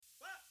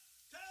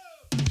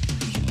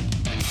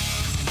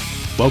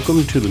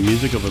Welcome to the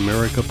Music of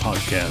America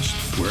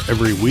podcast, where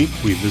every week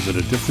we visit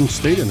a different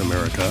state in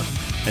America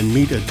and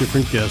meet a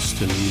different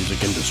guest in the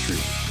music industry.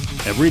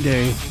 Every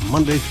day,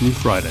 Monday through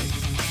Friday.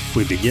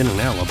 We begin in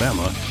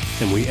Alabama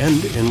and we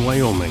end in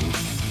Wyoming.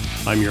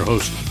 I'm your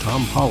host,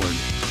 Tom Pollard.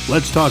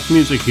 Let's talk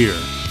music here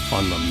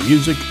on the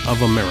Music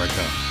of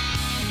America.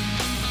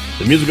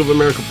 The Music of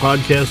America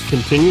podcast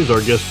continues.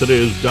 Our guest today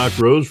is Doc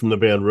Rose from the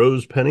band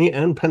Rose, Penny,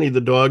 and Penny the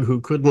dog,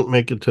 who couldn't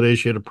make it today.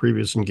 She had a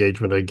previous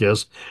engagement, I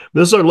guess.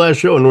 This is our last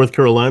show in North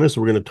Carolina,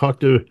 so we're going to talk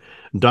to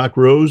Doc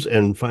Rose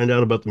and find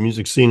out about the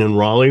music scene in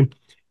Raleigh.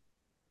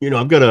 You know,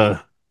 I've got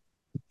a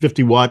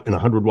 50-watt and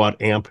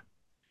 100-watt amp,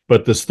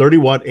 but this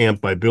 30-watt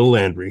amp by Bill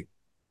Landry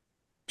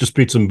just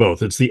beats them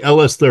both. It's the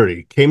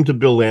LS30. Came to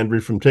Bill Landry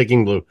from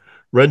taking the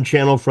red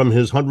channel from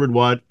his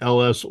 100-watt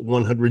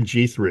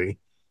LS100G3.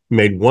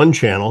 Made one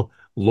channel,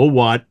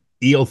 low-watt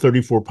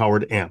EL34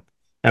 powered amp.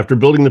 After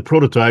building the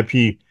prototype,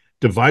 he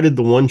divided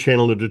the one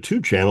channel into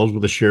two channels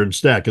with a shared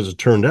stack. As it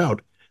turned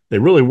out, they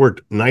really worked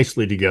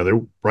nicely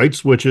together. Bright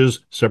switches,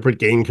 separate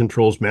gain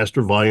controls,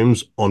 master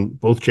volumes on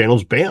both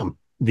channels. Bam!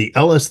 The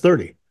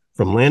LS30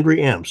 from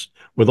Landry Amps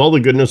with all the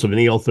goodness of an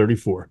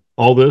EL34.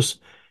 All this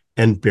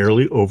and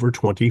barely over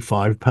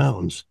 25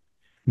 pounds.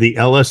 The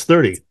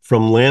LS30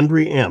 from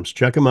Landry Amps.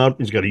 Check him out.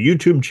 He's got a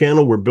YouTube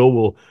channel where Bill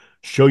will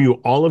show you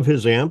all of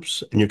his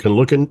amps, and you can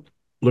look at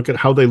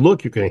how they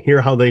look. You can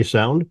hear how they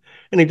sound,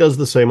 and he does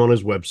the same on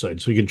his website,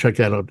 so you can check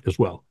that out as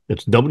well.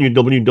 It's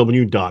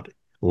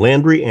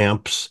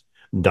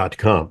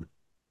www.landryamps.com.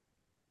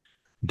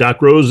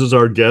 Doc Rose is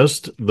our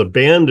guest. The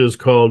band is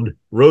called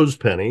Rose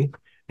Penny,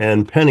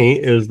 and Penny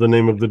is the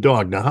name of the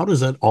dog. Now, how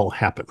does that all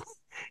happen?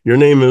 Your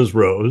name is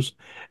Rose,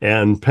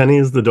 and Penny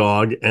is the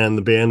dog, and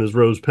the band is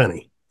Rose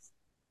Penny.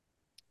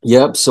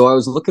 Yep, so I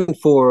was looking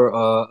for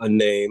a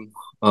name.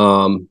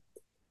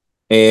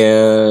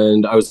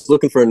 And I was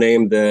looking for a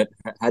name that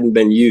hadn't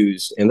been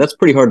used, and that's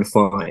pretty hard to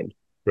find.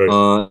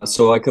 Right.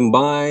 So I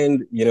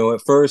combined,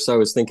 at first I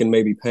was thinking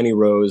maybe Penny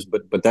Rose,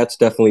 but that's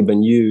definitely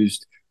been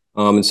used.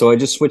 And so I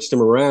just switched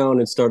them around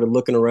and started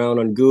looking around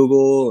on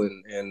Google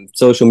and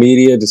social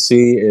media to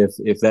see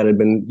if that had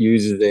been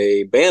used as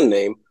a band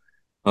name.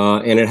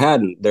 And it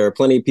hadn't. There are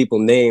plenty of people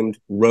named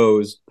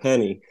Rose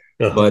Penny,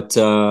 but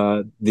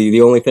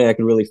the only thing I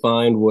could really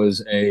find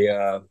was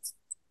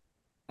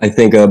I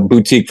think a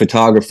boutique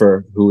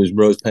photographer who was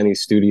Rose Penny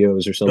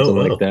Studios or something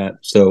like that.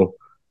 So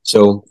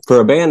for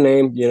a band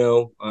name,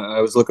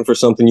 I was looking for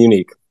something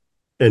unique.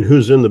 And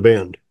who's in the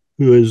band?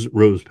 Who is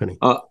Rose Penny?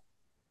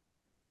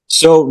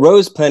 So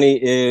Rose Penny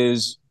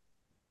it's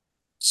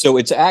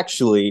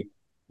actually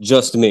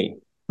just me.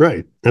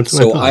 Right. That's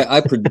what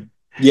I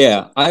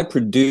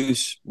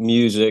produce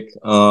music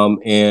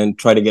and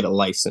try to get it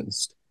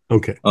licensed.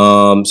 Okay.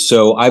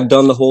 So I've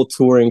done the whole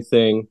touring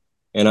thing,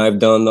 and I've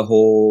done the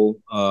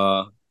whole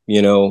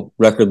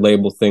record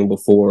label thing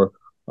before,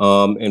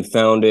 and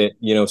found it,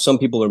 some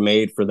people are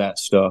made for that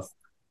stuff.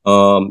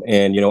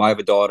 And, I have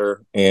a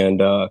daughter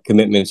and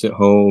commitments at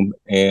home,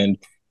 and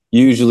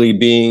usually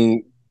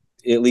being,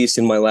 at least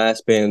in my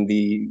last band,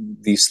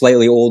 the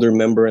slightly older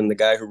member and the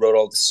guy who wrote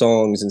all the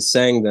songs and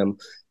sang them,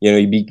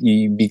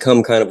 you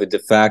become kind of a de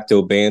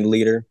facto band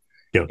leader.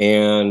 Yeah.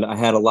 And I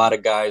had a lot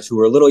of guys who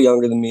were a little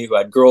younger than me who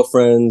had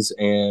girlfriends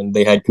and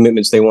they had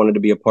commitments they wanted to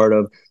be a part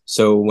of.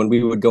 So when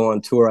we would go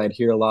on tour, I'd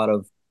hear a lot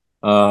of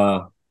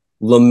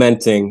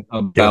lamenting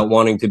about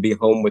wanting to be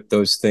home with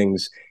those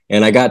things.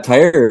 And I got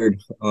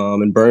tired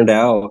and burned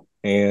out.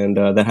 And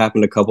that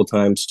happened a couple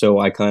times. So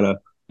I kind of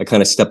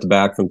stepped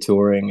back from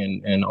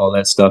touring and all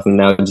that stuff. And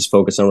now I just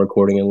focus on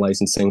recording and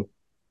licensing.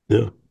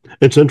 Yeah.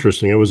 It's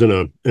interesting. I was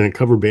in a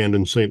cover band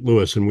in St.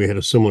 Louis, and we had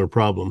a similar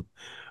problem.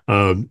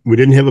 We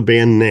didn't have a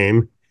band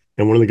name,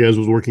 and one of the guys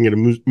was working at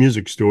a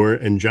music store,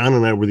 and John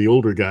and I were the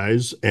older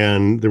guys,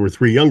 and there were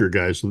three younger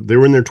guys. They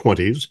were in their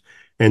 20s,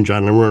 and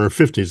John and I were in our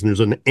 50s, and there's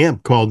an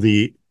amp called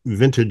the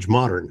Vintage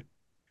Modern.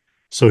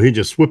 So he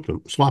just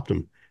swapped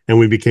them, and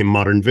we became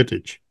Modern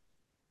Vintage.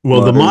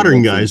 Well, the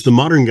modern guys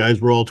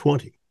were all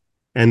 20,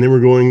 and they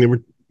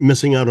were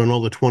missing out on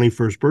all the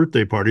 21st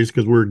birthday parties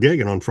because we were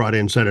gigging on Friday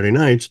and Saturday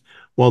nights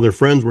while their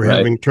friends were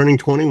turning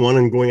 21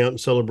 and going out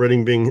and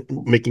celebrating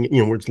making it,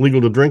 where it's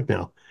legal to drink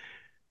now.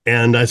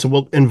 And I said,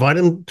 well, invite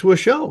them to a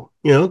show,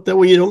 that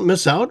way you don't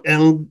miss out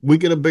and we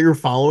get a bigger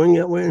following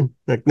that way.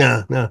 Like,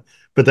 nah.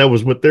 But that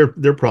was what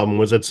their problem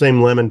was, that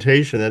same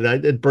lamentation, and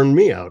it burned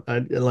me out.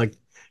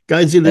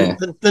 Guys,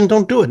 then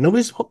don't do it.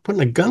 Nobody's putting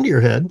a gun to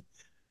your head.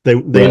 They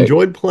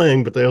enjoyed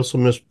playing, but they also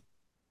missed,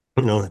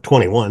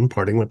 21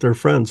 partying with their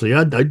friends. So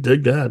yeah, I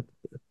dig that.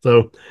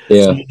 So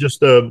you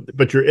just,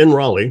 but you're in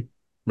Raleigh,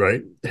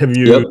 right? How'd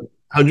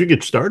you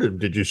get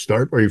started?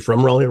 Are you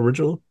from Raleigh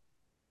originally?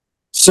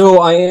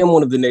 So I am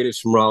one of the natives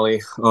from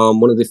Raleigh,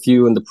 one of the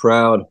few and the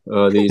proud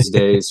these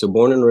days. So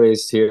born and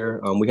raised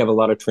here. We have a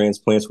lot of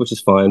transplants, which is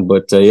fine.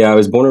 But I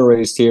was born and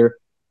raised here.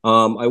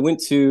 I went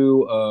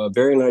to a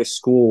very nice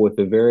school with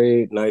a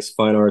very nice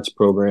fine arts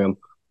program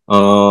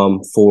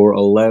for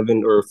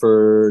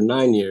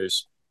 9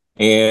 years.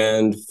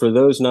 And for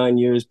those 9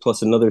 years,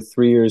 plus another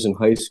 3 years in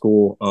high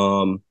school,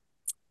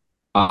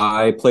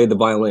 I played the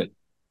violin.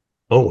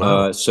 Oh,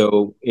 wow.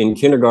 So in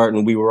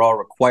kindergarten, we were all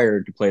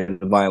required to play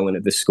the violin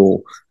at this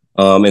school.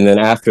 And then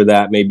after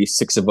that, maybe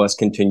six of us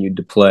continued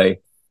to play.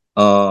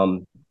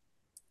 Um,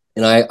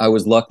 and I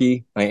was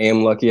lucky. I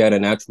am lucky. I had a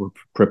natural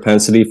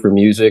propensity for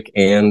music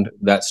and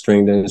that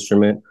stringed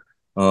instrument.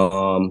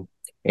 Um,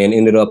 and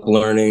ended up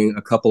learning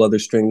a couple other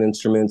stringed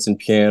instruments and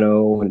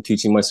piano and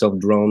teaching myself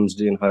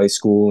drums in high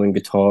school and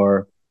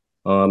guitar,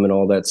 and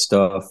all that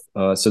stuff.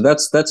 So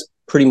that's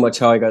pretty much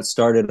how I got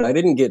started. I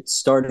didn't get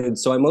started,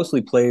 so I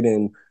mostly played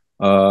in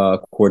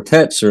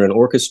quartets or in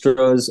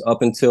orchestras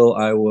up until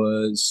I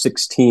was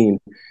 16.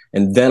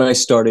 And then I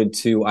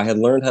had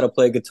learned how to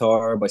play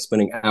guitar by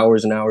spending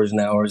hours and hours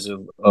and hours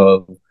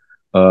of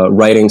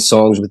writing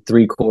songs with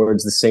three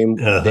chords, the same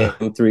Uh-huh.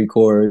 damn three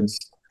chords.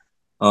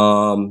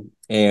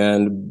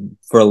 And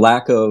for a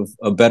lack of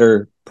a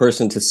better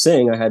person to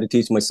sing, I had to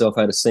teach myself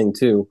how to sing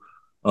too.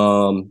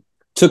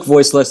 Took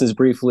voice lessons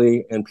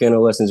briefly and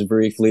piano lessons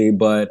briefly,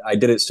 but I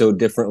did it so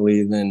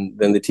differently than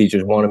the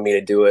teachers wanted me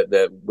to do it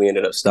that we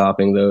ended up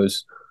stopping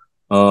those.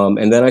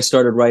 And then I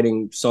started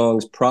writing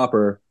songs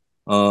proper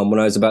when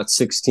I was about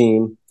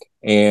 16.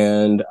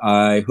 And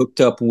I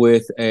hooked up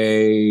with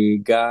a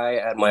guy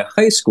at my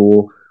high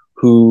school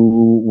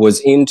who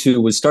was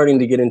starting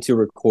to get into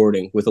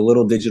recording with a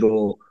little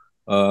digital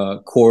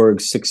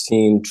Korg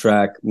 16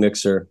 track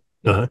mixer.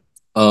 Uh-huh.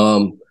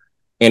 Um,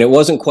 and it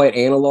wasn't quite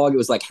analog. It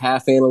was like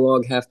half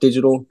analog, half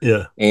digital.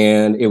 Yeah.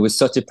 And it was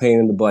such a pain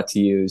in the butt to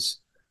use.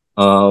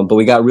 But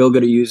we got real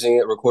good at using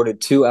it, recorded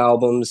 2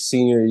 albums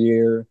senior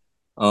year.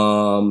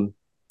 Um,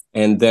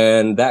 and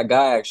then that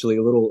guy, actually,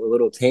 a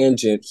little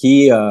tangent,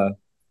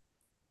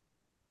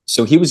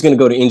 so he was going to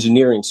go to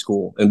engineering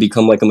school and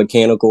become like a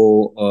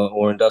mechanical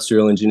or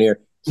industrial engineer.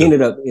 He Yeah.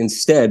 ended up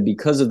instead,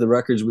 because of the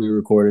records we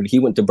recorded, he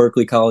went to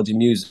Berklee College of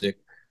Music,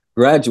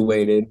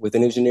 graduated with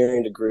an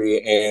engineering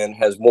degree, and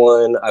has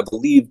won, I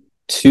believe,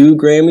 2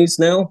 Grammys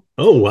now.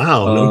 Oh,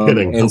 wow. No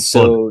kidding. How And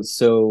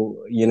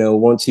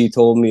fun. once he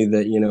told me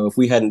that, if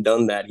we hadn't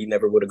done that, he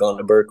never would have gone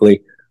to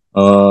Berklee.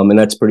 And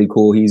that's pretty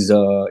cool. He's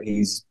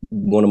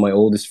one of my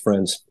oldest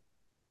friends.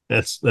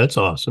 That's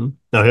awesome.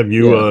 Now,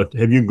 Yeah.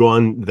 have you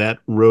gone that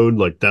road,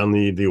 like down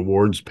the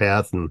awards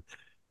path and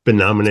been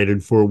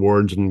nominated for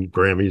awards and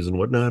Grammys and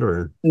whatnot, or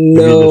have you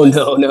No, just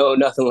no, no,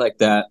 nothing like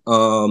that.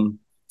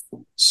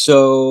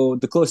 So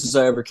the closest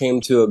I ever came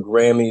to a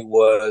Grammy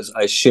was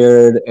I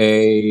shared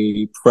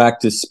a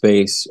practice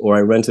space, or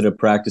I rented a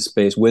practice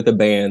space with a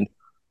band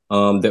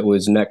that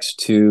was next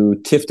to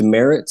Tift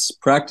Merritt's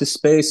practice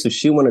space. So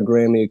she won a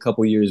Grammy a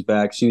couple years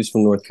back. She was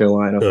from North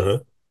Carolina.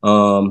 uh-huh.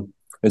 Um,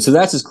 and so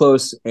that's as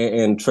close,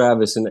 and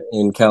Travis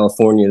in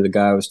California, the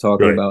guy I was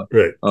talking Right, about,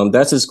 right.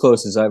 that's as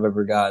close as I've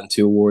ever gotten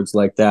to awards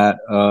like that.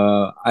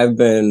 I've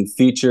been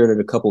featured at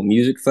a couple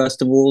music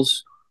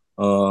festivals,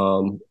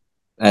 um,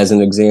 as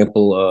an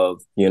example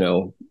of,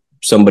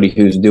 somebody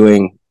who's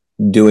doing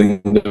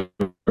the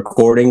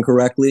recording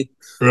correctly.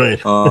 Right.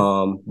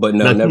 But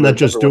no, Not never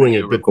just won doing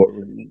any it, but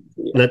record.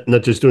 Yeah,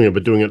 not just doing it,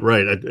 but doing it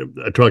right.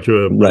 I talked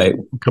to right.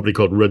 a company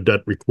called Red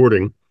Dot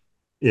Recording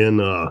in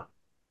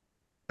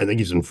I think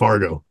he's in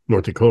Fargo,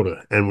 North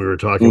Dakota, and we were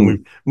talking.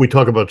 Mm, We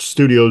talk about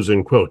studios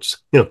in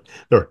quotes. There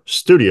are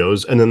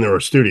studios, and then there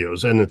are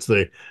studios, and it's the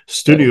right.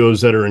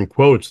 studios that are in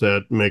quotes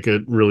that make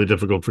it really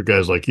difficult for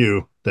guys like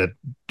you that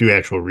do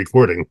actual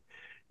recording.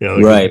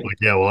 Because Right. like,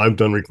 yeah, well, I've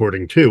done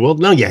recording too. Well,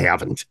 no, you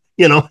haven't.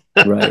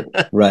 Right.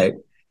 Right.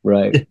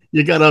 Right.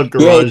 You got out Yeah,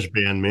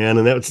 GarageBand, man,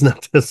 and that's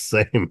not the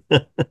same.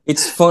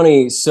 it's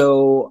funny.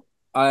 So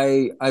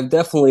I've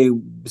definitely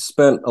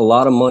spent a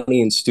lot of money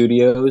in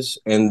studios,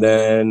 and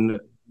then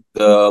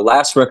the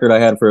last record I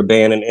had for a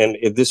band,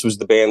 and this was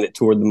the band that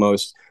toured the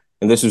most,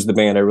 and this was the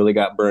band I really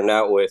got burned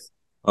out with.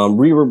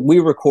 We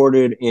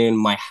recorded in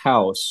my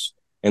house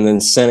and then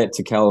sent it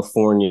to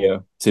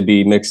California to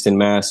be mixed and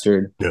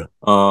mastered. Yeah,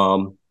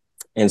 Um,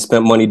 and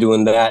spent money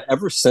doing that.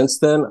 Ever since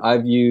then,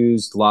 I've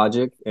used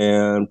Logic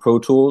and Pro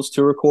Tools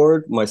to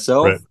record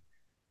myself, right.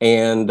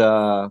 and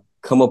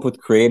come up with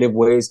creative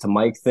ways to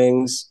mic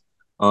things,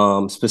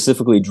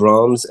 specifically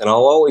drums. And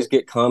I'll always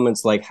get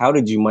comments like, "How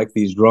did you mic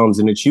these drums?"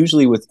 And it's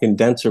usually with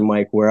condenser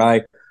mic, where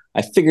I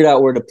figured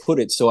out where to put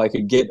it so I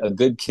could get a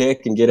good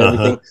kick and get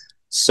everything. Uh-huh.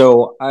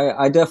 So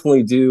I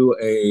definitely do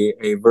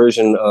a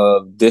version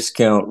of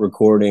discount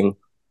recording,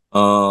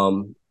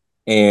 um,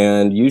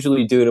 and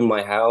usually do it in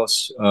my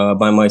house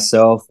by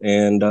myself.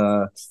 And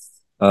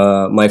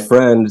my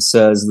friend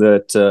says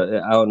that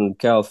out in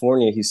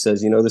California, he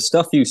says, the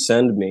stuff you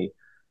send me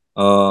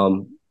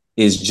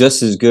is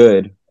just as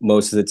good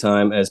most of the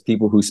time as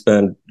people who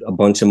spend a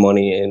bunch of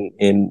money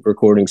in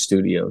recording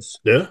studios.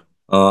 Yeah.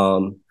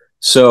 Um,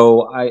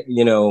 so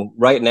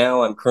right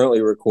now I'm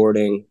currently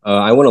recording.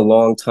 I went a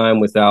long time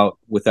without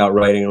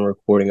writing and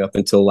recording up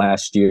until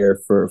last year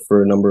for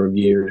a number of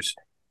years,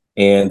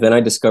 and then I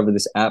discovered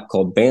this app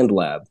called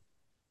BandLab,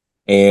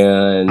 I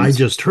and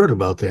just heard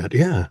about that.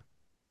 Yeah.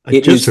 I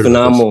it just is heard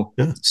about this. phenomenal.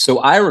 Yeah. So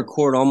I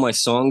record all my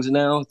songs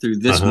now through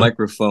this Uh-huh.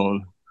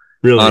 microphone on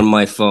Really?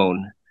 my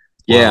phone.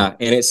 Yeah,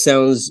 and it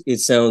sounds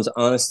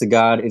honest to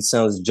God, it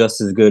sounds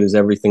just as good as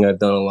everything I've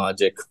done on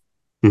Logic.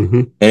 Hmm.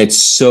 And it's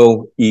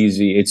so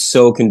easy. It's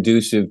so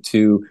conducive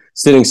to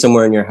sitting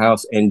somewhere in your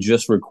house and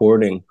just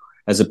recording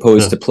as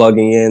opposed Yeah. to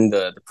plugging in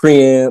the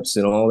preamps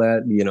and all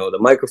that, the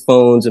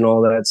microphones and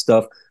all that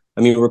stuff.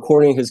 I mean,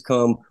 recording has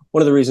come.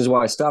 One of the reasons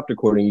why I stopped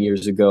recording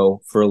years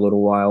ago for a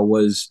little while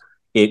was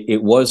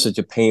it was such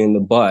a pain in the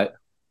butt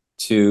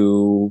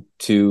to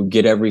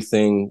get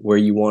everything where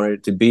you wanted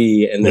it to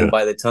be, and then Yeah.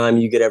 by the time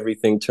you get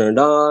everything turned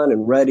on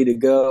and ready to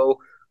go,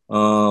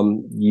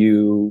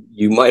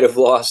 you might have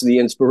lost the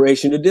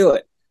inspiration to do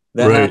it.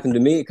 That Right. happened to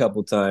me a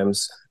couple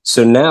times.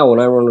 So now when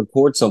I want to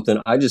record something,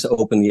 I just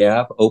open the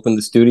app, open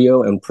the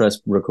studio, and press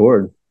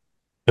record.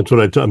 That's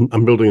what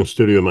I'm building a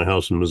studio in my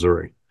house in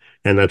Missouri.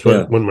 And that's what,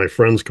 Yeah, when my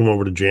friends come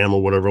over to jam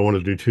or whatever, I want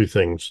to do two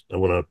things.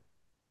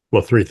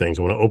 Well, three things.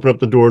 I want to open up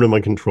the door to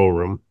my control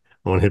room.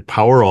 I want to hit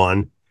power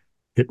on,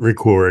 hit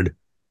record,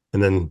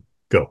 and then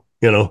go.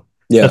 yeah,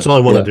 That's all I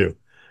want to yeah, do.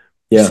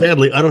 yeah.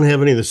 Sadly, I don't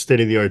have any of the state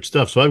of the art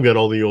stuff. So I've got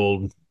all the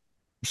old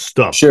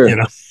stuff, Sure.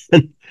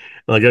 like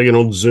I got an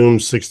old Zoom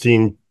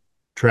 16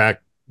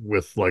 track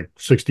with like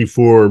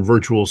 64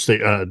 virtual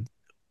state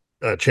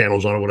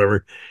channels on or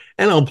whatever.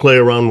 And I'll play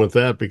around with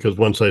that because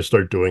once I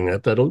start doing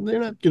that,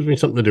 that gives me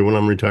something to do when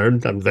I'm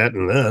retired. I'm that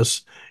and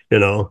this, you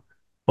know,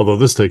 although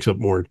this takes up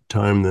more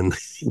time than.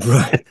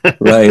 Right,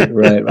 right,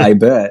 right. I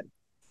bet.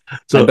 I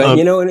So, bet,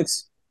 and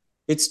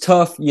it's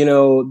tough,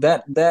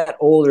 that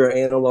older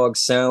analog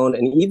sound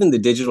and even the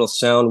digital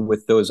sound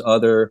with those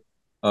other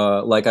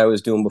like I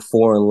was doing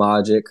before in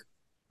Logic.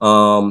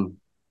 Um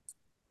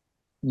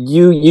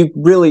you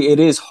really, it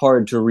is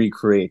hard to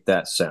recreate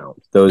that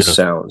sound, those yeah,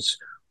 sounds.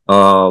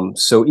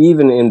 So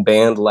even in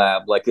Band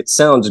Lab, like it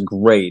sounds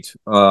great,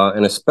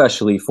 and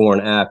especially for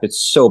an app, it's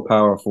so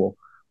powerful.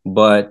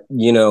 But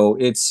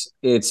it's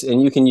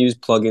and you can use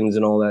plugins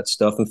and all that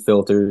stuff and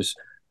filters,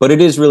 but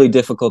it is really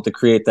difficult to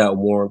create that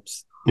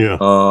warmth. yeah,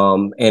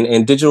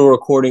 And digital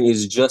recording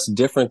is just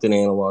different than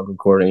analog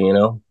recording.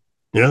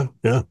 yeah,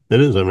 yeah,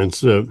 it is. I mean,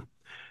 it's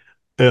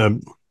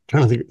um,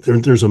 trying to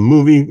think. There's a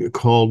movie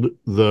called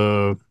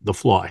The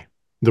Fly,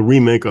 the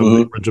remake of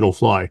the Hmm. original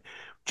Fly.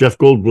 Jeff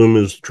Goldblum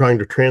is trying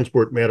to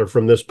transport matter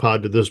from this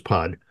pod to this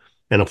pod,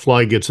 and a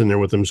fly gets in there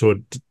with him, so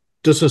it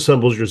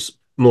disassembles your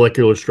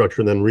molecular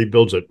structure and then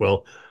rebuilds it.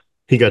 Well,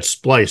 he got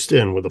spliced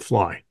in with a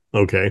fly.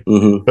 Okay.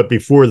 Hmm. But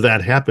before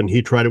that happened,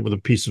 he tried it with a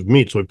piece of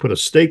meat. So he put a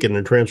steak in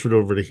and transferred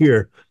over to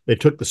here. They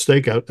took the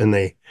steak out and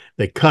they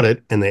cut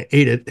it and they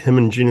ate it, him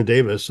and Gina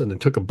Davis, and they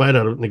took a bite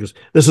out of it. And he goes,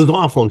 "This is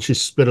awful." And she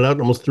spit it out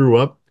and almost threw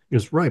up. He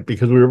goes, "Right,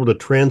 because we were able to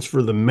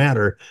transfer the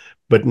matter,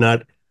 but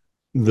not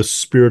the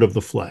spirit of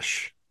the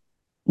flesh."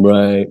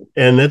 Right.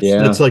 And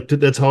Yeah.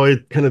 that's how I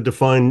kind of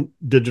define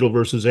digital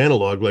versus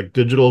analog. Like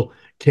digital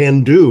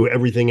can do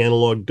everything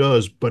analog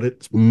does, but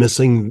it's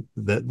missing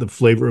the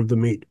flavor of the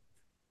meat.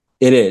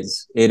 It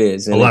is. It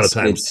is. A And lot of it's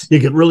times it's you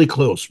get really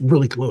close,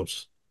 really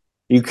close.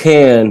 You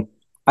can.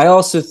 I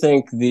also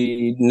think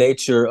the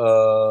nature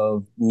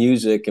of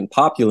music and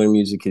popular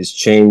music has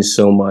changed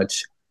so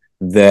much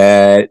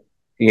that,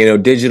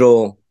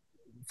 digital,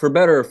 for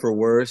better or for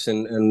worse,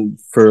 and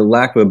for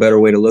lack of a better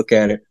way to look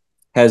at it,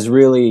 has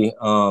really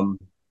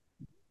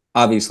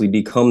obviously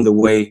become the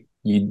way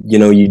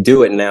you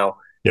do it now.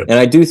 Yep. And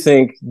I do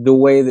think the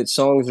way that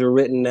songs are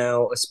written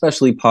now,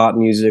 especially pop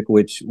music,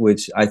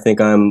 which I think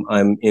I'm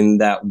in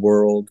that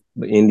world,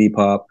 indie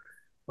pop.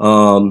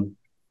 Um,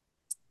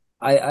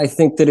 I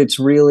think that it's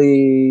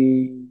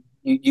really,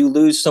 you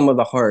lose some of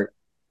the heart,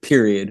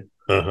 period,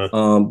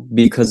 Uh-huh.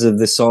 because of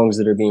the songs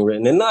that are being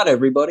written. And not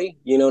everybody,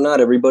 not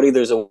everybody.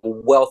 There's a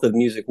wealth of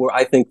music where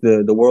I think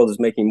the world is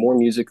making more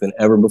music than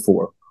ever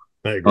before.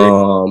 I agree. I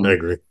Um,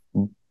 agree.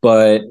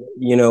 but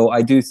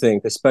I do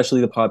think,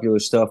 especially the popular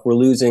stuff,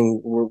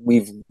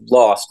 we've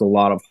lost a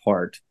lot of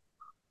heart,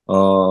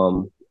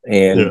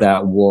 and Yeah.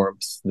 that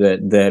warmth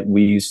that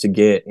we used to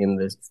get in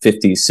the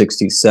 50s,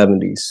 60s,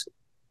 70s.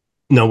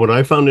 Now, what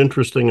I found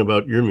interesting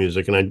about your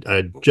music, and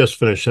I just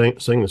finished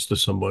saying this to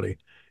somebody,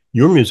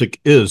 your music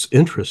is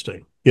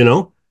interesting, in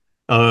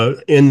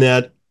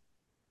that,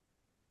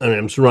 I mean,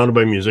 I'm surrounded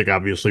by music,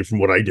 obviously, from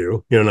what I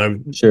do, and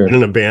I've been Sure.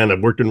 in a band.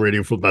 I've worked in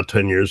radio for about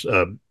 10 years,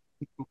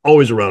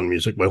 always around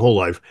music my whole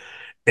life.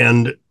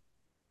 And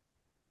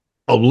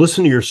I'll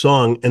listen to your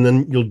song and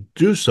then you'll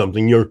do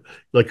something. You're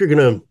going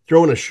to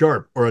throw in a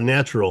sharp or a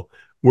natural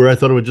where I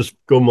thought it would just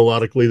go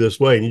melodically this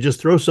way. And you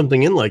just throw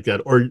something in like that,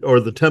 or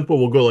the tempo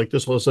will go like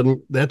this. All of a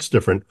sudden, that's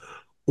different.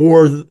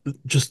 Or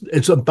just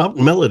it's about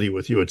melody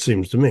with you, it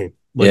seems to me.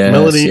 Like Yes,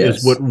 melody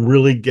is what yes.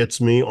 really gets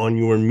me on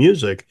your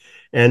music.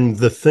 And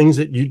the things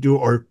that you do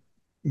are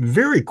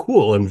very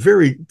cool and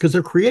very, because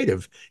they're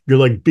creative. You're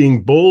like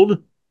being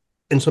bold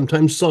and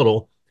sometimes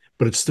subtle,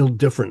 but it's still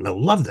different. And I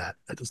love that.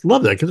 I just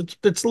love that because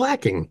it's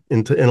lacking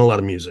in a lot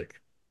of music.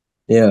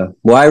 Yeah.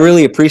 Well, I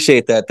really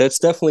appreciate that. That's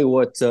definitely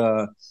what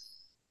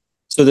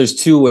so there's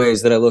two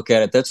ways that I look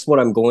at it. That's what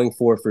I'm going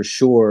for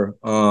sure.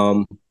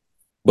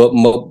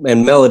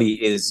 and melody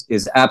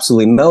is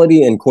absolutely,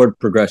 melody and chord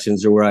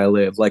progressions are where I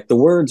live. Like the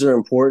words are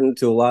important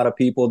to a lot of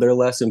people, they're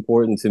less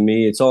important to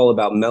me. It's all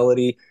about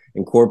melody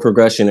and chord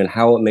progression and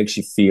how it makes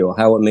you feel,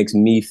 how it makes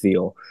me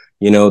feel.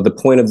 You know, the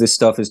point of this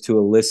stuff is to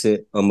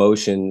elicit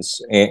emotions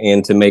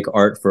and to make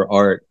art for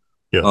art.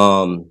 Yeah.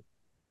 um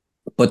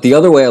but the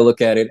other way I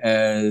look at it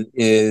as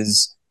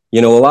is,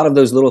 you know, a lot of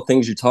those little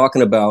things you're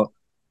talking about,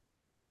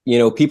 you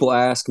know, people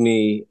ask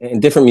me,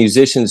 and different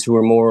musicians who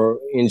are more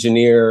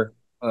engineer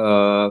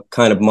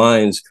kind of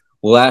minds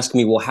will ask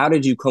me, well, how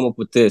did you come up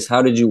with this?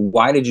 Why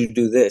did you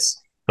do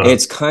this? And Uh,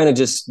 it's kind of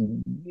just,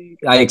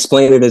 I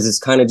explain it as it's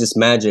kind of just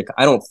magic.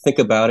 I don't think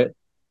about it.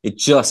 It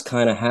just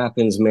kind of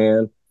happens,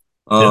 man.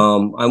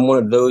 yeah. I'm one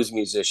of those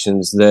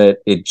musicians that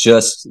it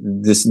just,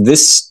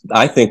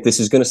 I think this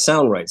is going to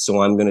sound right.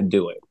 So I'm going to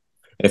do it.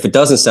 And if it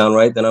doesn't sound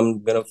right, then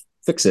I'm going to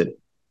fix it.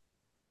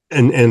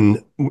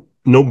 And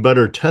no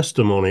better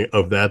testimony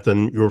of that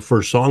than your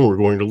first song we're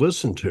going to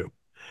listen to.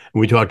 And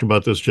we talked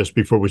about this just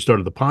before we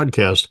started the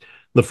podcast.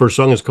 The first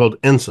song is called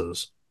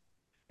Enses.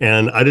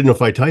 And I didn't know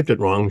if I typed it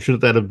wrong. Should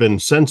that have been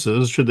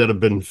senses? Should that have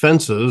been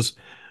fences?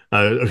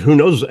 Who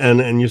knows?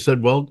 And you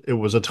said, well, it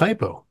was a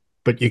typo,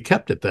 but you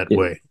kept it that Yeah.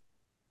 way.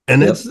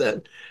 And Yep. it's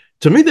that,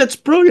 to me, that's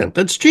brilliant.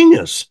 That's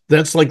genius.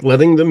 That's like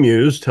letting the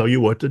muse tell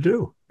you what to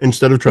do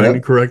instead of trying to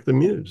Yep. correct the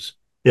muse,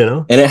 you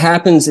know? And it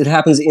happens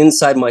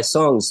inside my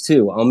songs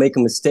too. I'll make a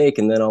mistake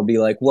and then I'll be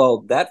like,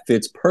 well, that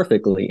fits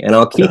perfectly, and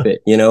I'll keep Yeah.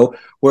 it, you know.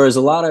 Whereas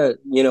a lot of,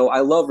 you know, I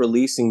love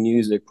releasing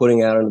music, putting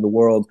it out into the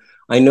world.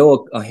 I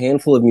know a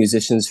handful of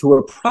musicians who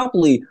are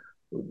probably,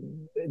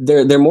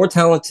 they're more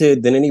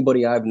talented than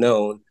anybody I've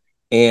known,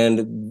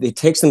 and it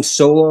takes them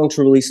so long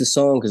to release a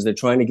song because they're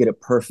trying to get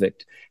it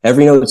perfect.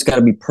 Every note's got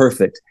to be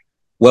perfect.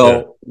 Yeah.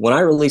 Well, when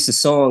I release a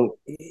song,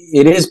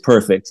 it is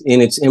perfect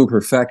in its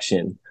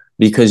imperfection,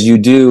 because you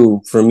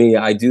do, for me,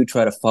 I do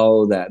try to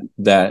follow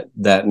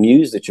that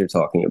muse that you're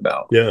talking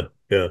about. Yeah.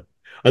 Yeah.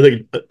 I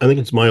think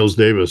it's Miles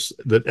Davis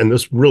that, and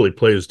this really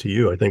plays to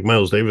you. I think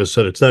Miles Davis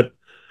said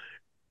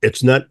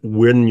it's not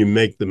when you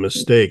make the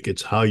mistake,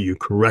 it's how you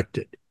correct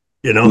it.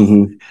 You know,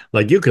 Mm-hmm.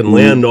 like you can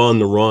land Mm-hmm. on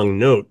the wrong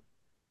note,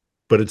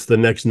 but it's the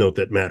next note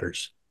that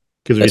matters.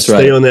 Because if you That's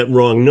stay right. on that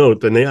wrong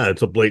note, then yeah,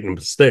 it's a blatant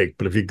mistake.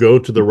 But if you go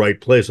to the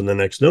right place on the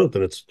next note,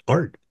 then it's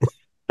art.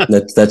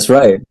 That's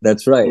right.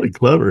 That's right. Really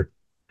clever.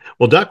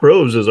 Well, Doc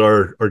Rose is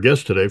our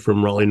guest today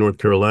from Raleigh, North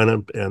Carolina.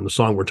 And the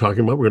song we're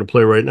talking about, we're going to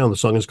play right now. The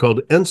song is called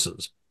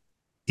Enses,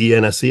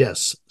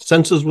 Enses,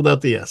 senses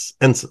without the S,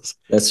 Enses.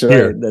 That's right.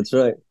 Here, That's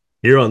right.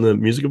 here on the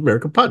Music of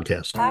America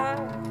podcast. I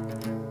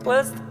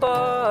was the boy.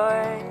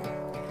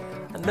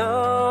 I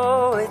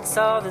know it's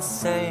all the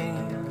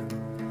same.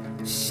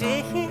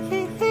 She,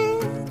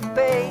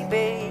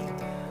 baby,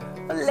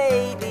 a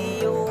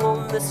lady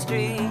on the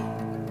street.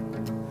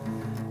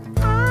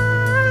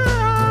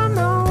 I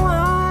know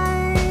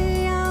I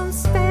am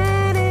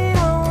spending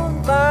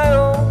on my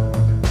own.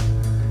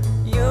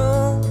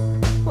 You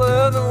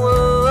were the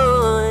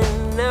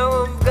one, now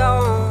I'm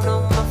gone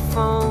on my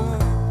phone.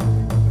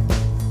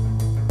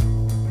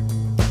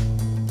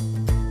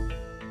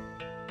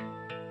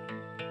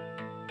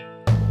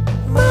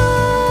 My,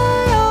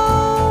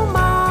 oh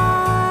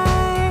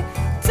my,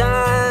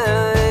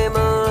 time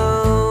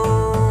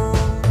alone.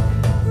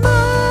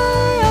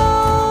 My,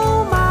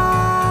 oh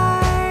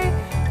my,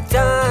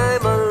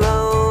 time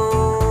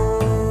alone.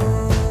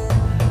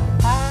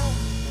 I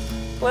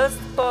was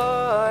the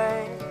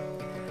boy.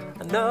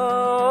 I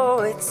know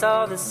it's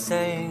all the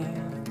same.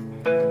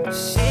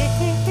 She,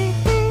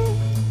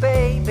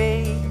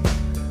 baby,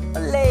 a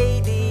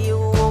lady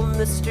on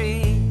the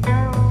street.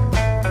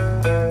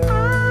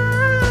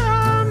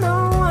 I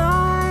know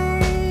I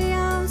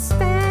am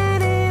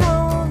spending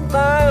on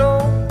my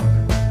own.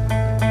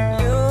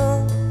 You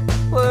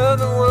were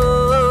the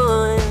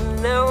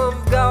one, now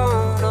I'm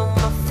gone on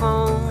my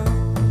phone.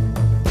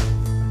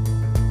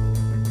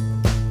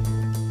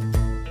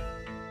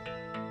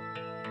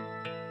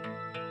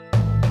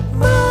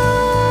 My,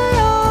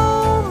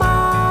 oh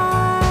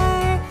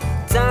my,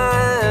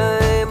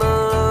 time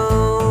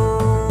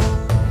alone.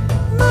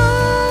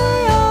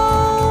 My,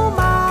 oh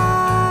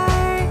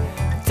my,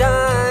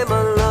 time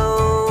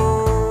alone.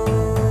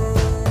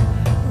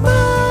 My,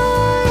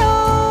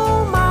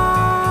 oh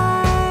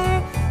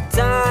my,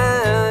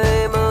 time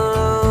alone.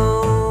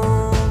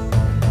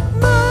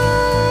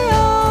 My,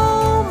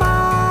 oh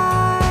my,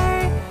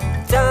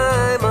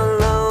 time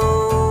alone.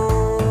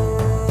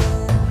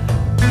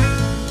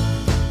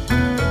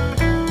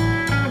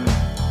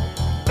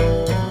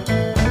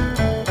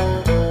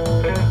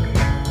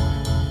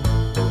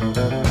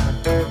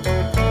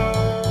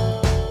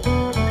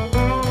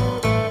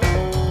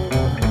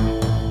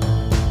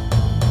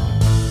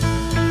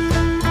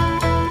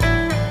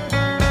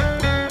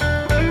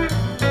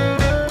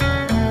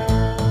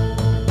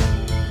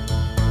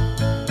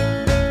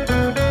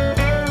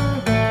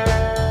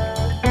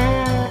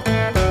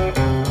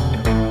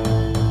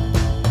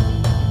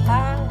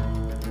 I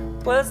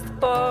was the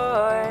boy.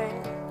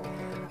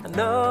 I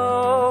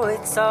know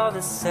it's all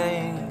the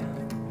same.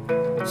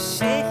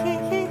 She,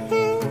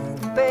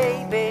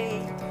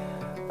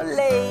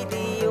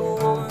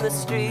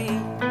 street.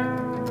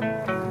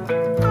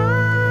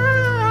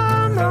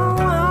 I know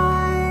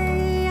I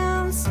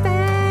am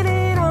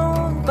spending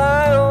on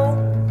my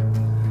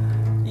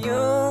own. You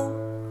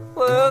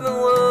were the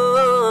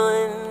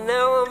one,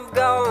 now I'm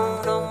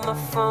gone on my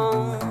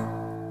phone.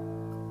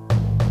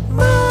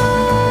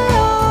 My,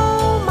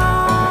 oh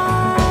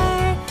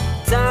my,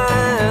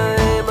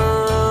 time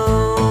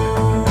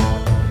alone.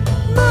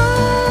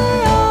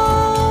 My,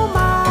 oh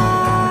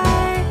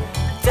my,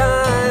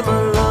 time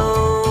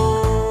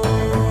alone.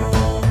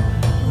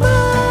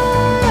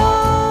 My,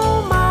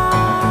 oh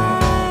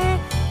my,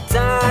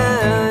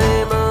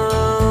 time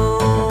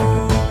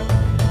alone.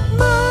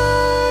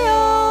 My,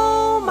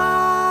 oh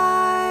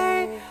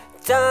my,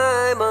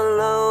 time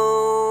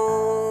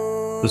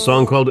alone. The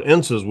song called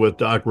Enses with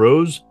Doc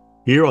Rose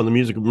here on the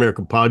Music of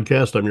America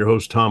podcast. I'm your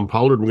host, Tom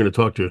Pollard. We're going to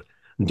talk to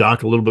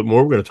Doc a little bit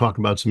more. We're going to talk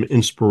about some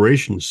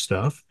inspiration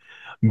stuff.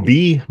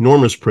 B.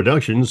 Normus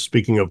Productions,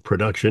 speaking of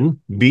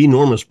production, B.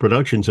 Normus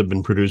Productions have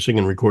been producing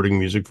and recording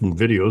music from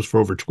videos for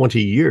over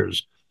 20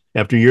 years.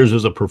 After years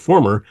as a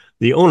performer,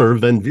 the owner,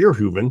 Van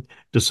Vierhoeven,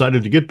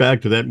 decided to get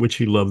back to that which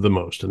he loved the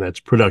most, and that's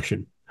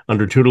production.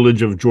 Under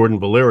tutelage of Jordan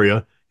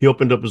Valeria, he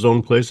opened up his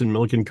own place in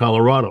Milliken,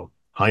 Colorado.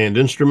 High-end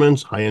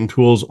instruments, high-end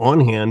tools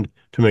on hand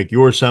to make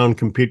your sound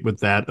compete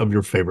with that of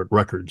your favorite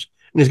records.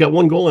 And he's got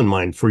one goal in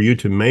mind: for you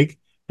to make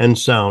and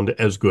sound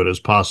as good as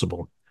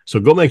possible.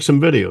 So go make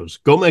some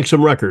videos, go make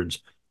some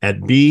records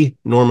at B.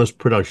 Normus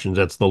Productions.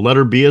 That's the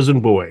letter B as in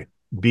boy,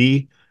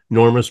 B.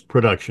 Normus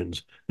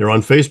Productions. They're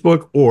on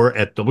Facebook or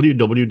at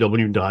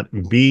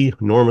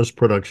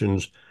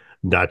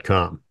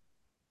www.bnormusproductions.com.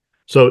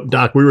 So,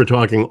 Doc, we were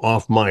talking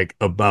off mic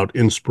about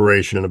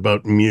inspiration and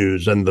about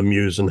muse and the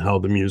muse and how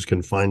the muse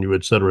can find you,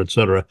 et cetera, et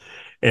cetera.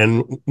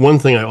 And one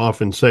thing I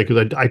often say,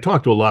 because I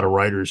talk to a lot of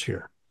writers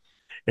here,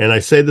 and I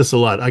say this a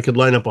lot: I could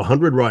line up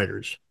 100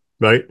 writers,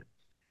 right?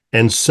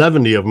 And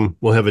 70 of them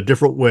will have a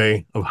different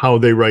way of how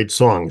they write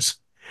songs.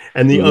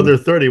 And the other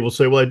 30 will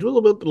say, well, I do a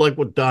little bit like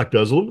what Doc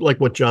does, a little bit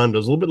like what John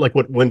does, a little bit like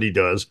what Wendy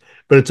does,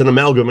 but it's an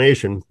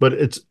amalgamation.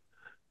 But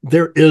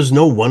there is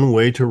no one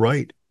way to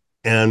write.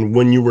 And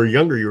when you were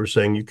younger, you were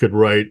saying you could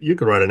write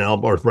an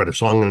album or write a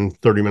song in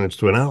 30 minutes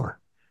to an hour.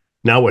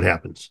 Now what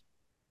happens?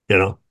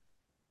 Yeah.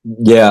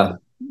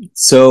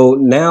 So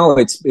now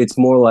it's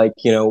more like,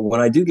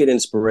 when I do get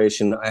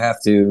inspiration, I have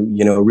to,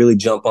 really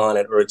jump on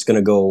it or it's going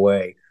to go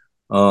away.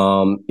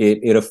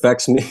 It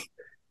affects me.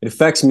 It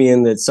affects me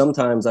in that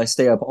sometimes I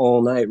stay up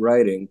all night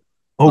writing.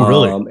 Oh,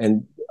 really?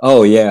 And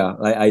oh yeah,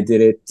 I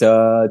did it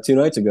 2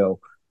 nights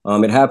ago.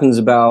 It happens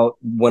about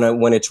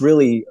when it's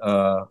really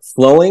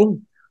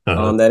flowing.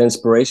 That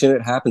inspiration,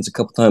 it happens a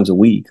couple times a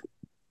week.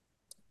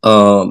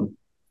 But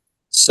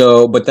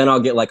then I'll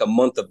get like a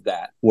month of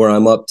that where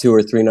I'm up 2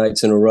 or 3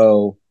 nights in a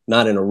row,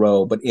 not in a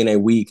row, but in a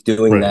week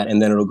doing that,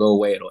 and then it'll go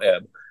away, it'll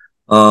ebb.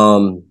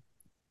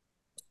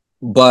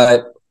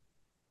 But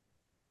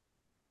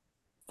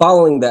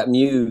following that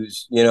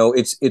muse,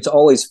 it's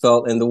always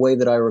felt, and the way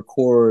that I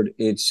record,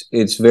 it's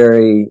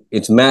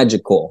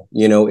magical.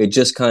 It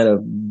just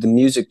the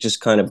music just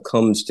kind of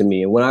comes to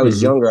me. And when I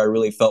was younger, I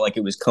really felt like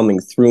it was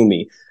coming through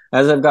me.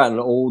 As I've gotten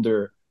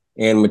older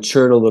and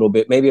matured a little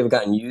bit, maybe I've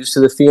gotten used to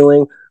the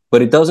feeling,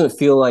 but it doesn't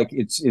feel like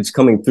it's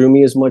coming through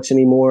me as much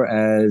anymore,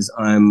 as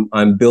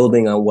I'm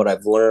building on what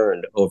I've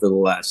learned over the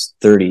last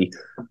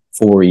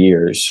 34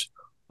 years.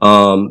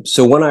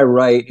 So when I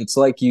write, it's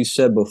like you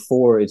said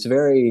before, it's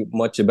very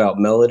much about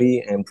melody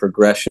and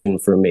progression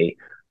for me.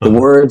 The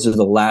words are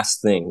the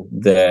last thing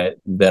that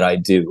I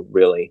do,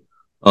 really.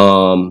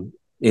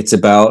 It's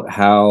about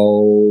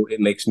how it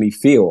makes me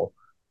feel.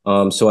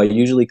 So I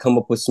usually come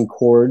up with some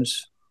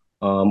chords,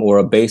 or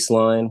a bass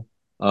line,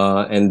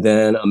 and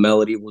then a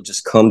melody will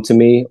just come to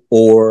me,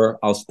 or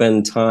I'll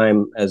spend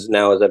time as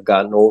I've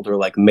gotten older,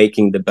 like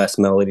making the best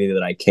melody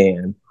that I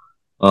can.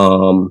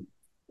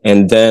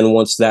 And then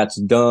once that's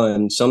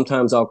done,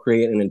 sometimes I'll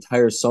create an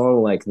entire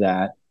song like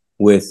that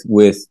with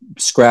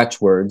scratch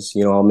words.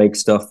 I'll make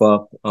stuff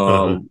up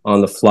on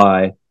the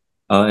fly,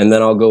 and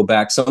then I'll go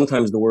back.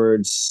 Sometimes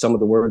some of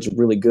the words are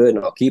really good,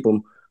 and I'll keep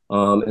them,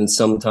 and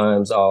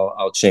sometimes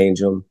I'll change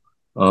them.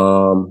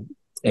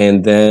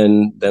 And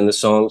then the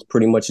song's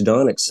pretty much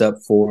done,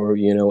 except for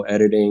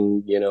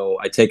editing.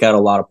 I take out a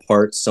lot of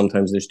parts.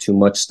 Sometimes there's too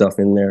much stuff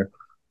in there.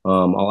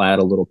 I'll add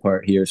a little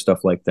part here,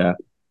 stuff like that.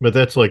 But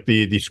that's like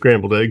the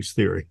scrambled eggs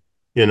theory.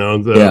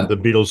 The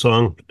Beatles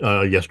song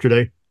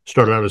Yesterday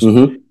started out as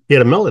he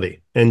had a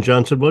melody, and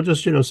John said, well,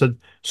 just said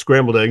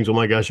scrambled eggs. Oh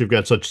my gosh, you've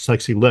got such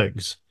sexy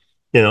legs,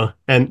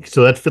 and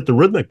so that fit the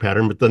rhythmic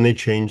pattern. But then they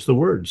changed the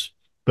words.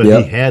 But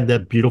he had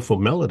that beautiful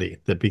melody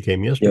that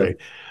became Yesterday.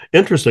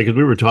 Interesting, because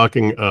we were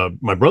talking.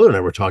 My brother and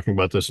I were talking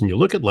about this, and you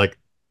look at well,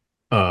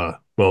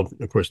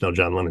 of course now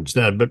John Lennon's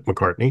dead, but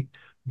McCartney,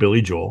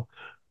 Billy Joel,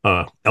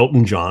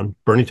 Elton John,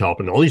 Bernie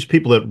Taupin, all these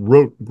people that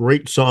wrote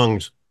great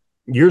songs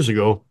years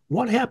ago.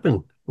 What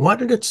happened? Why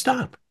did it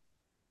stop?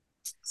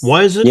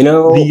 Why is it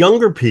the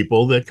younger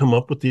people that come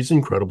up with these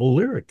incredible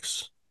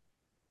lyrics?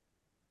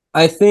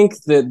 I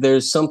think that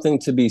there's something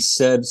to be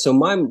said. So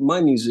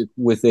my music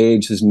with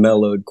age has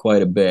mellowed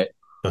quite a bit.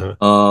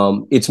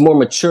 Uh-huh. It's more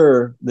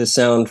mature, the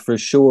sound for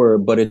sure,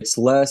 but it's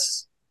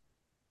less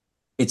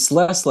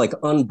like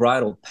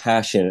unbridled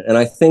passion. And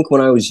I think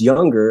when I was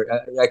younger,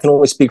 I can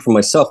only speak for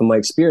myself, and my Yeah.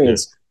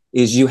 experience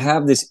is you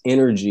have this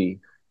energy.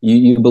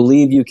 You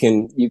believe you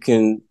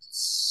can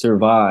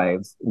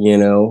survive,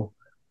 and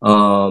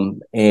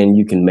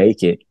you can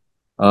make it.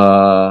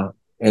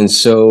 And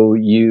so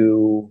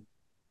you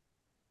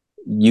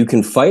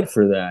can fight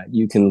for that,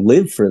 you can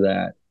live for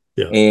that,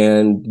 Yeah.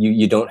 and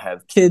you don't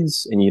have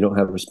kids and you don't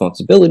have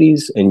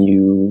responsibilities, and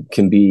you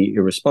can be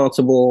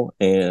irresponsible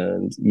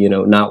and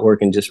not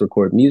work and just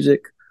record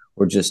music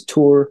or just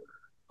tour.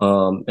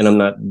 And I'm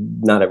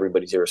not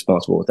everybody's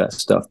irresponsible with that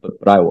stuff, but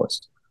I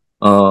was.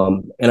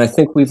 And I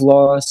think we've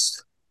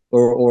lost,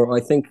 or I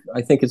think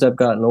as I've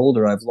gotten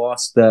older, I've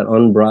lost that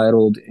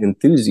unbridled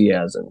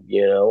enthusiasm,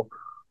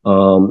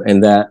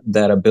 and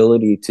that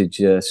ability to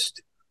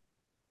just,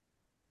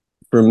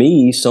 for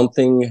me,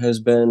 something has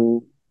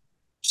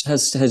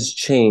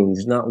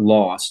changed, not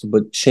lost,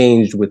 but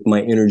changed with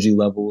my energy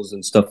levels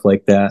and stuff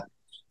like that,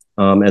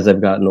 as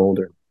I've gotten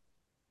older.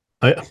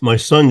 My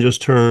son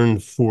just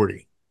turned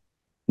 40.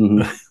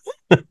 Hmm.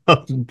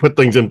 Put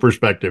things in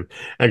perspective.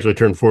 Actually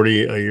turned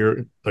 40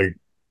 a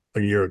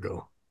year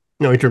ago.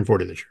 No, he turned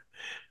 40 this year.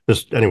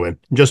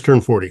 Just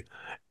turned 40.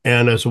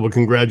 And I said, well,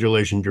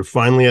 congratulations. You're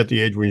finally at the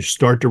age where you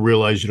start to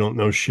realize you don't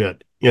know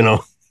shit.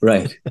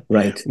 Right,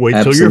 right, Wait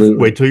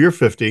absolutely. till you're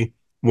 50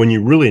 when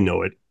you really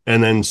know it.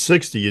 And then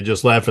 60, you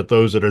just laugh at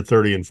those that are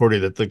 30 and 40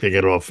 that think they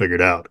get it all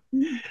figured out.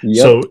 Yep.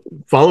 So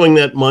following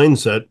that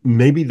mindset,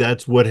 maybe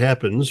that's what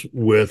happens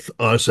with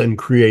us and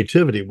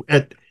creativity.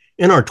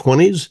 In our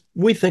 20s,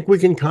 we think we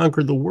can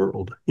conquer the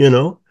world,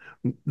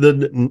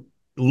 The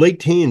late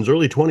teens,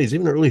 early 20s,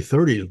 even early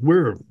 30s,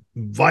 we're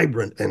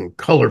vibrant and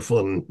colorful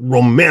and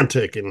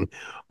romantic, and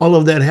all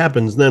of that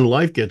happens. Then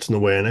life gets in the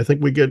way, and I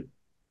think we get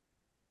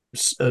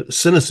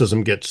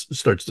cynicism gets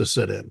starts to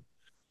set in,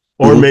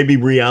 or Hmm. maybe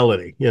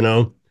reality.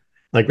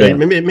 Like Yeah.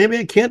 maybe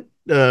I can't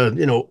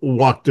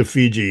walk to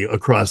Fiji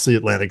across the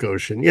Atlantic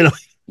Ocean.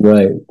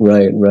 Right,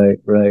 right, right,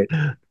 right.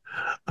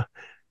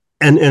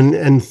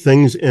 And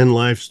things in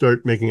life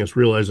start making us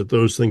realize that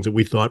those things that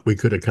we thought we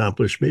could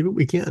accomplish, maybe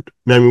we can't.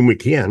 I mean, we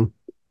can.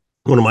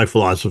 One of my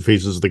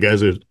philosophies is the guy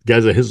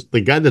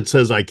that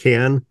says I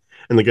can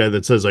and the guy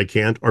that says I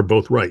can't are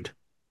both right.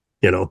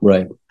 You know,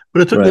 Right,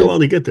 but it took me a right. while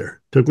to get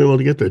there. It took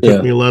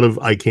Yeah. me a lot of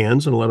I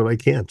cans and a lot of I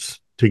can'ts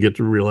to get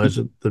to realize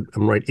that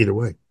I'm right either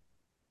way.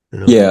 You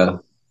know. Yeah.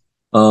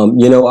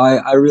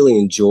 I really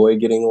enjoy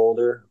getting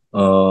older.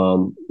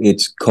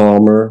 It's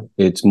calmer,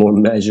 it's more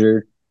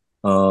measured.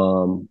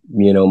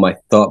 My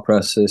thought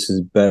process is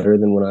better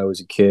than when I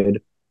was a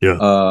kid. Yeah.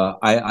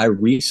 I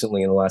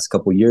recently, in the last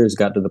couple of years,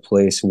 got to the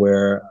place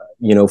where,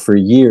 for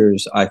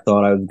years, I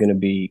thought I was going to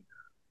be,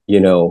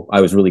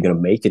 I was really going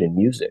to make it in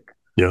music.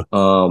 Yeah.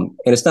 And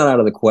it's not out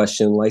of the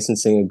question.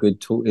 Licensing a good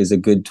tool is a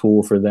good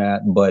tool for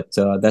that, but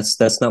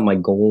that's not my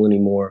goal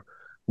anymore.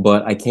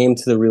 But I came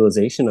to the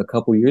realization a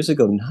couple years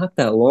ago, not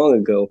that long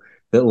ago,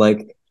 that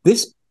like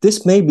this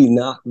maybe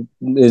not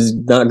is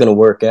not going to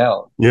work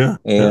out. Yeah.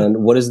 Yeah.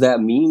 And what does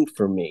that mean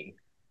for me?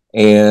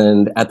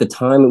 And at the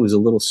time, it was a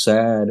little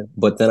sad,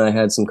 but then I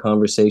had some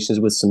conversations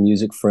with some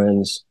music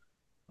friends,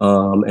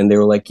 and they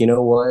were like, you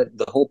know what?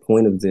 The whole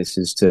point of this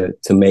is to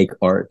make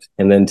art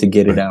and then to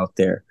get it Right. out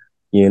there.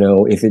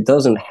 If it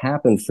doesn't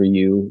happen for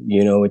you,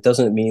 it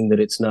doesn't mean that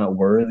it's not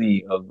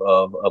worthy of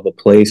a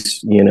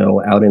place,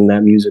 out in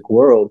that music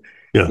world.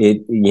 Yeah.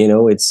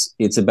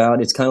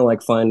 It's kind of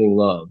like finding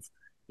love.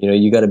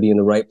 You got to be in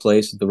the right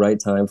place at the right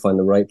time, find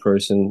the right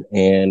person,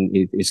 and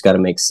it's got to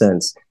make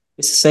sense.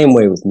 It's the same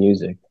way with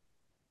music,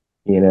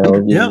 you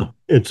know. Yeah.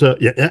 It's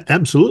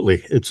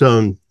absolutely. It's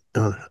I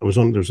was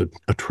on there's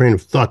a train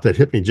of thought that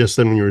hit me just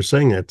then when you were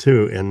saying that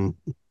too. And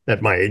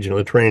at my age,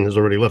 the train has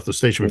already left the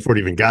station before it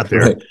even got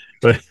there. Right.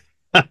 But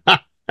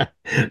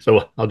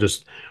so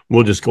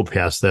we'll just go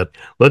past that.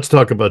 Let's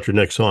talk about your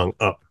next song,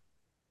 Up.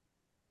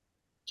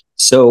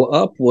 So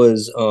Up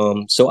was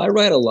so I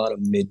write a lot of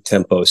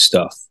mid-tempo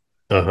stuff.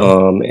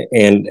 Uh-huh.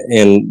 And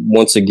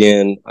once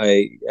again,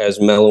 as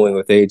mellowing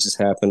with age has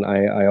happened,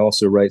 I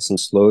also write some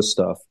slow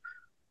stuff.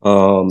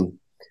 Um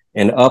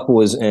and Up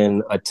was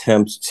an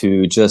attempt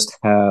to just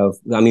have,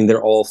 I mean,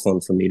 they're all fun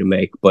for me to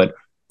make, but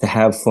to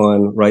have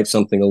fun, write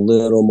something a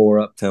little more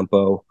up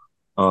tempo,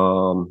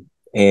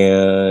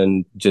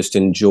 and just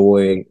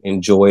enjoy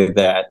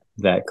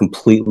that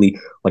completely.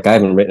 Like, I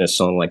haven't written a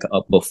song like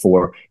Up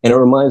before, and it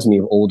reminds me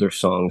of older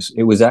songs.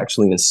 It was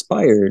actually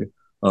inspired,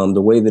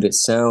 the way that it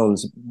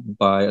sounds,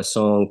 by a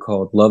song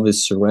called Love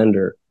Is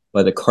Surrender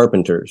by the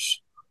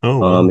Carpenters. Oh,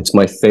 wow. It's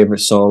my favorite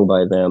song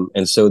by them,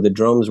 and so the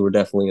drums were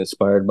definitely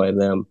inspired by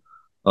them,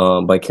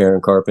 by Karen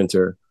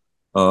Carpenter.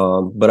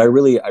 But I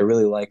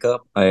really like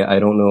Up. I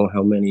don't know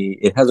how many.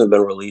 It hasn't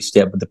been released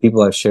yet, but the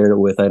people I've shared it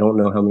with, I don't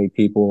know how many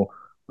people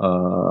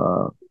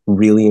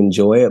really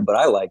enjoy it, but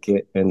I like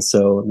it, and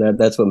so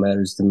that's what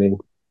matters to me.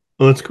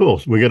 Well, that's cool.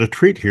 So we got a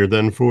treat here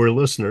then for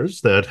listeners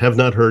that have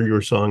not heard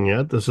your song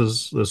yet. This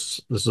is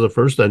a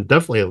first, and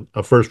definitely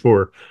a first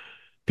for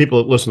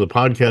people that listen to the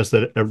podcast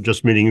that are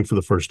just meeting you for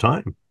the first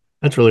time.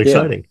 That's really Yeah.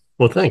 exciting.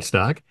 Well, thanks,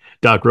 Doc.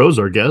 Doc Rose,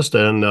 our guest,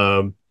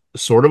 and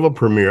sort of a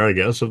premiere, I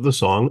guess, of the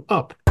song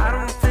Up. I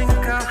don't think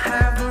I'll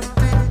have a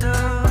bit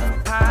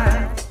of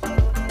pie.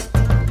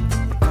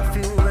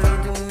 Coffee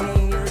will do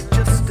me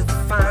just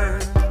fine.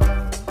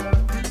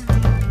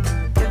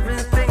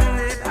 Everything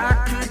that I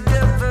could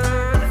ever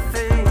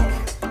think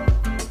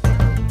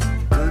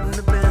couldn't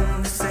have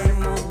been the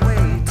same old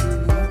way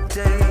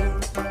today.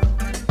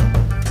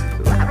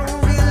 I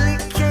don't really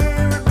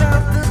care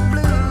about the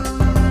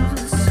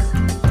blues.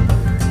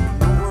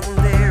 No one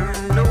there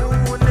and no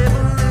one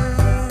ever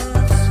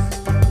lose.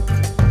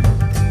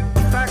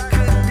 If I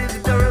could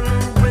have done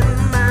with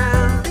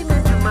my lean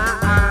into my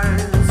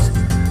eyes,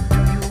 do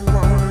you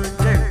wanna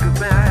take her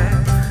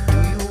back? Do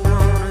you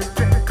wanna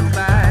take her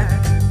back?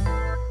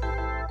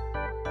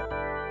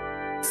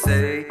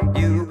 Say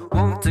you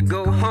want to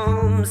go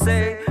home.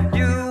 Say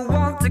you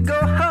want to go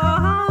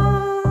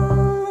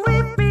home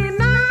with me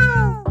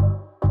now.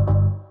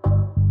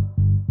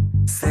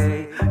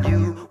 Say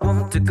you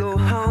want to go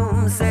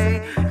home.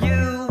 Say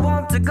you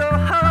want to go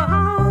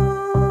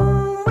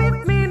home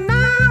with me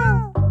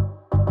now.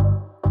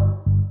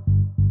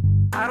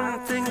 I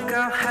don't think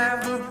I'll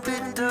have a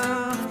bit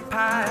of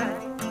pie.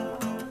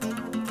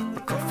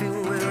 Coffee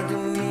will do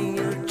me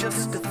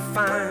just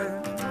fine.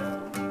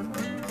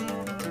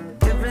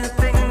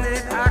 Everything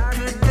that I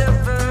could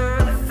ever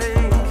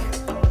think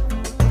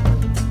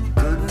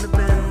couldn't have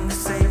been the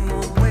same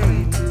old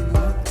way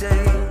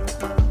today.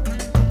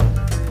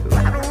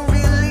 I don't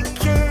really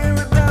care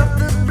about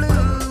the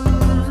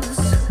blues.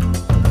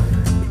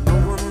 No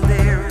one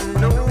there and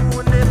no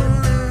one ever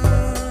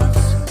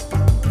lose.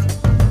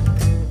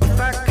 If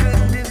I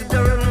could have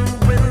done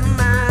with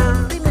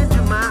my lean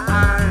into my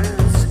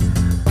eyes,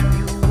 do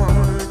you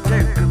wanna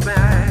take her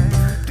back?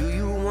 Do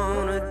you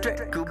wanna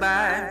take her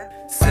back?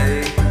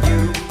 Say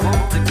you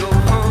want to go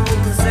home.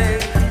 Say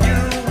you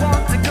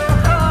want to go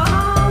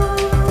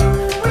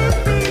home with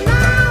me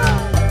now.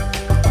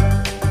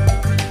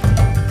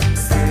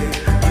 Say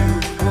you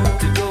want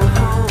to go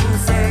home.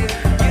 Say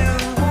you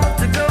want to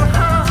go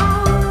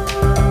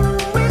home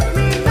with me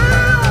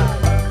now.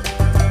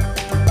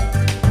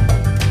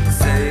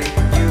 Say you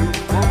want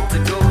to go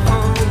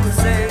home.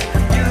 Say you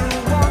want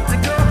to go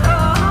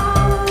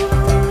home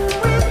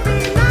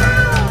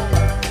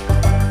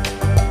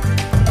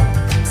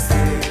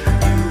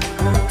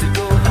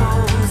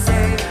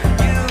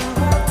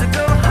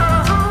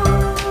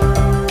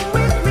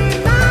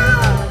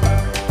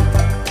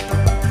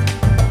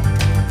with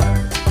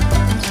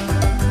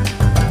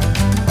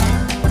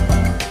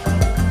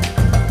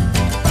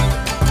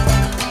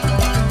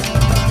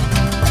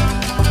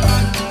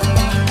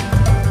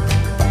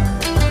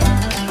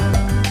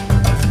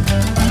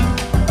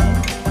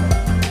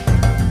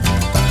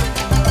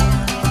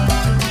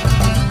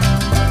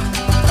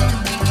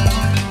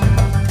now.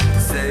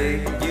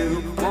 Say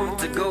you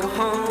want to go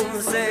home.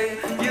 Say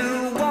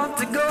you want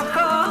to go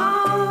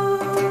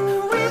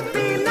home with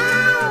me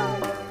now.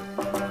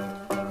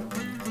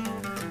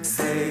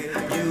 Say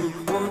you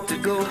want to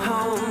go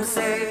home.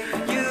 Say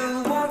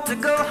you want to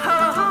go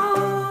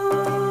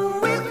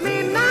home with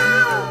me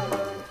now.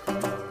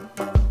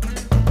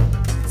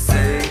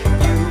 Say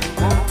you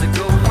want to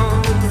go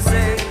home.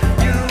 Say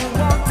you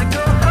want to go home with me now. Say you want to go home. Say you want to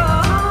go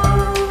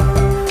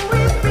home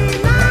with me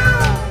now.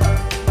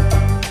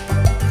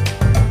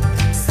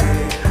 Say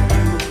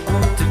you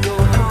want to go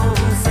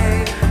home. Say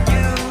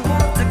you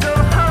want to go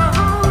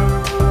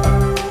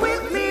home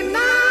with me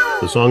now.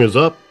 The song is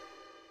Up.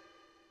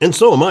 And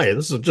so am I.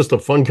 This is just a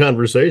fun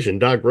conversation.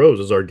 Doc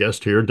Rose is our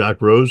guest here.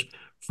 Doc Rose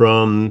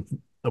from,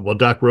 well,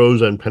 Doc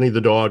Rose and Penny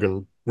the dog,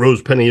 and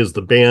Rose Penny is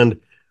the band,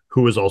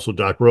 who is also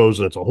Doc Rose,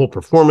 and it's a whole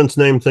performance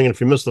name thing. And if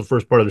you missed the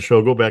first part of the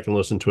show, go back and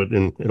listen to it,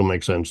 and it'll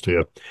make sense to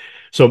you.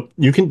 So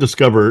you can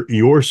discover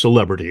your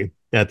celebrity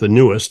at the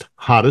newest,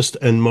 hottest,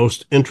 and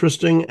most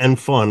interesting and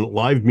fun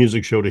live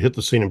music show to hit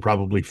the scene in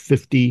probably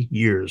 50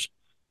 years.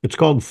 It's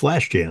called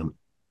Flash Jam.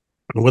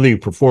 And whether you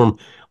perform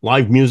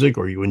live music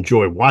or you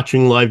enjoy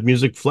watching live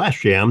music,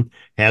 Flash Jam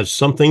has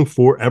something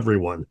for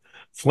everyone.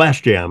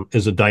 Flash Jam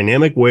is a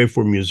dynamic way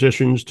for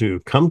musicians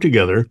to come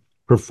together,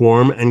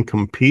 perform, and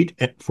compete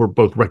for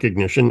both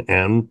recognition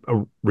and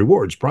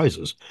rewards,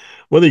 prizes.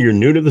 Whether you're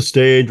new to the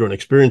stage or an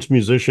experienced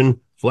musician,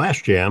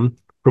 Flash Jam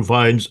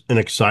provides an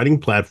exciting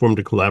platform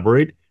to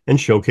collaborate and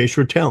showcase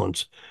your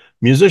talents.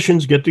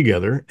 Musicians get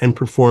together and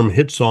perform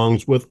hit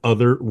songs with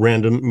other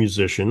random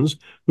musicians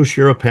who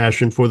share a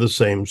passion for the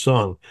same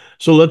song.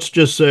 So let's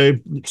just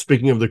say,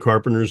 speaking of the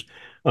Carpenters,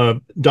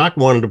 Doc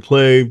wanted to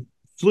play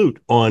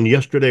flute on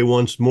Yesterday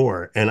Once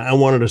More, and I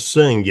wanted to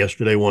sing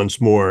Yesterday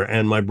Once More,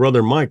 and my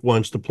brother Mike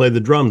wants to play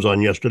the drums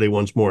on Yesterday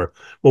Once More.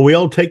 Well, we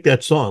all take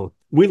that song,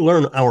 we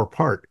learn our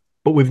part,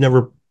 but we've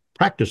never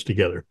practiced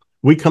together.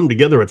 we come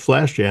together at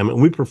Flash Jam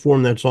and we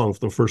perform that song for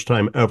the first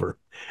time ever.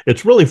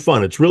 It's really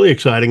fun. It's really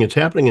exciting. It's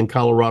happening in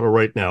Colorado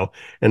right now,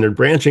 and they're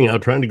branching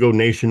out, trying to go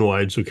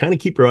nationwide. So kind of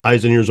keep your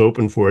eyes and ears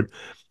open for it.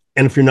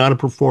 And if you're not a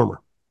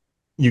performer,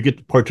 you get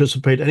to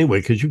participate anyway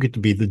because you get to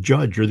be the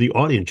judge or the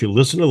audience. You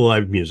listen to the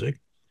live music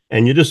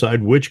and you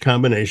decide which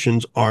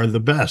combinations are the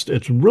best.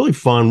 It's really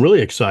fun,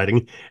 really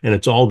exciting, and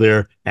it's all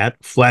there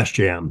at Flash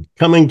Jam,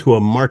 coming to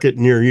a market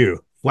near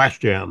you. Flash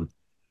Jam.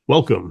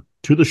 Welcome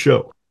to the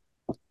show.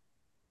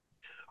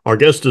 Our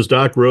guest is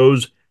Doc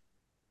Rose,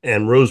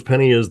 and Rose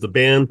Penny is the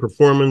band,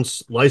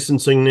 performance,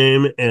 licensing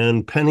name,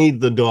 and Penny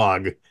the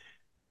dog.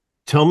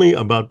 Tell me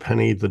about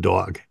Penny the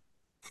dog.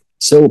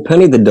 So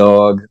Penny the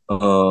dog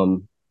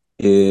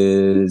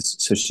is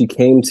so she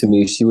came to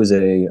me. She's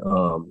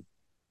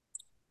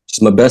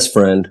my best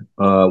friend.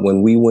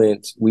 When we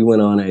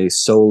went on a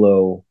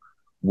solo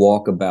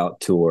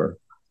walkabout tour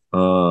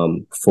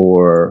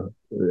for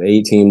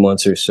 18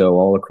 months or so,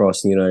 all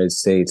across the United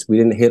States. We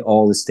didn't hit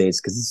all the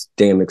states because it's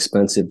damn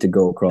expensive to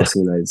go across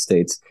the United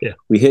States. Yeah.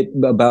 We hit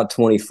about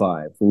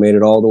 25. We made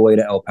it all the way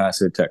to El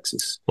Paso,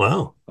 Texas.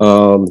 Wow.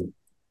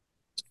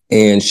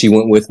 And she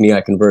went with me.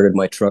 I converted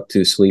my truck to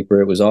a sleeper.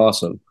 It was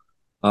awesome.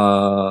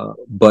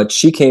 But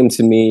she came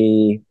to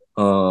me,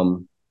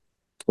 well,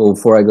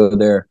 before I go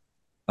there,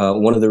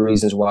 one of the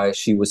reasons why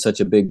she was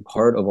such a big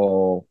part of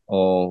all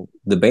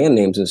the band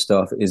names and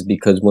stuff is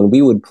because when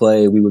we would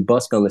play, we would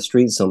busk on the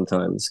street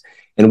sometimes,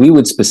 and we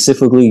would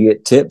specifically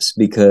get tips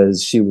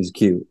because she was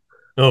cute.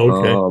 Oh,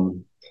 okay.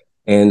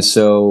 And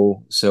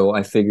so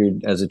I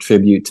figured as a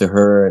tribute to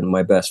her and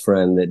my best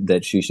friend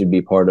that she should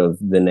be part of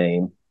the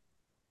name.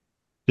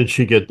 Did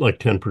she get like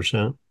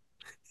 10%?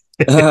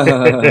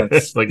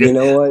 Like, You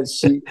know what?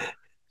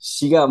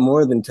 She got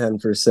more than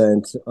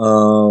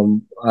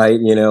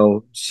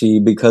 10%. She,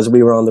 because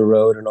we were on the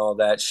road and all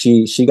that,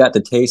 she got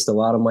to taste a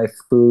lot of my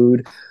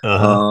food.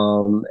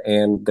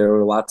 And there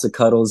were lots of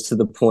cuddles to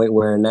the point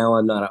where now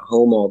I'm not at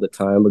home all the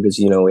time because,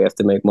 we have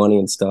to make money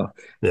and stuff.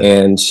 Yeah.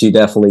 And she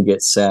definitely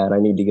gets sad. I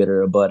need to get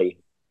her a buddy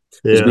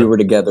because we were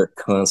together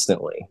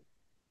constantly.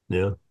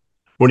 Yeah.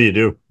 What do you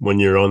do when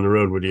you're on the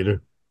road? What do you do?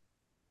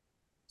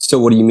 So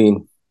what do you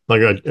mean?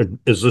 Like,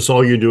 is this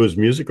all you do is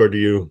music, or do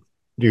you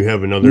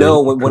have another?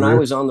 No, when I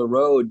was on the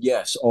road,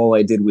 yes, all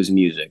I did was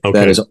music. Okay.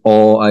 That is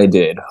all I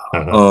did.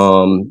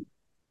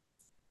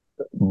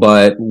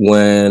 But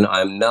when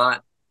I'm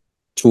not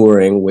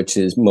touring, which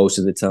is most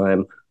of the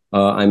time,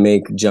 I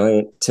make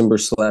giant timber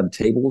slab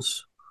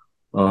tables,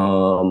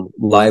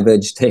 live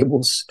edge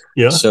tables.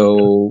 Yeah.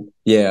 So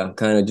yeah,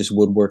 kind of just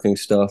woodworking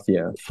stuff.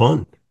 Yeah.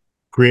 Fun,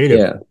 creative.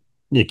 Yeah.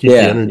 You keep the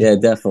energy. Yeah,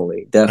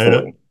 definitely.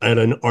 I had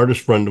an artist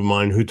friend of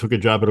mine who took a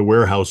job at a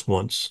warehouse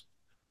once.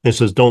 And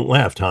says, "Don't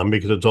laugh, Tom,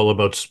 because it's all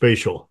about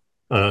spatial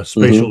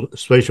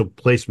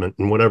placement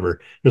and whatever."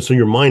 And so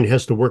your mind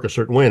has to work a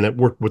certain way, and that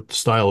worked with the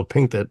style of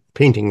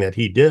painting that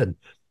he did.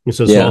 He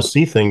says, "So I'll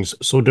see things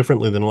so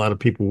differently than a lot of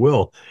people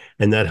will,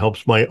 and that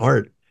helps my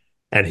art."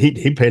 And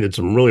he painted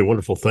some really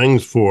wonderful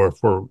things for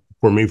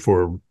me,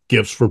 for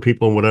gifts for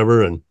people and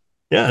whatever. And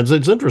yeah,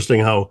 it's interesting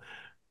how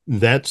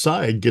that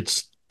side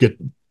gets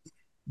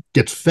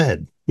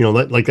fed.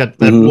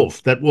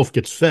 That wolf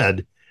gets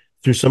fed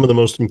through some of the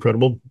most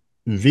incredible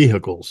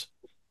vehicles.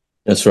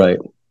 That's right.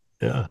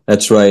 Yeah,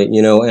 that's right.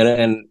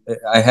 And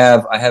I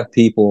have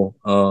people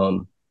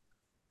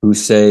who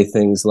say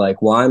things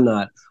like, "Well,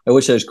 I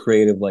wish I was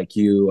creative like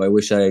you. I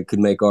wish I could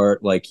make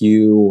art like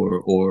you,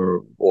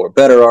 or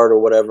better art or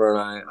whatever."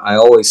 And I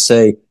always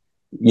say,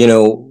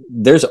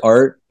 there's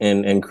art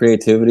and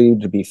creativity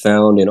to be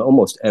found in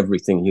almost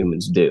everything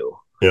humans do.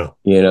 Yeah.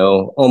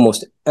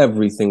 Almost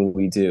everything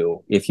we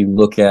do, if you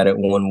look at it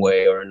one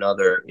way or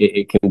another,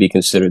 it can be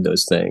considered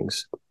those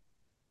things.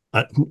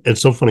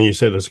 It's so funny you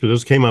say this, because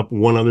this came up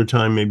one other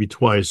time, maybe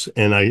twice,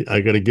 and I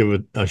got to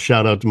give a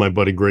shout out to my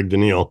buddy Greg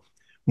Daniil.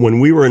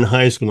 When we were in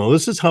high school, now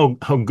this is how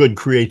good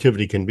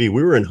creativity can be.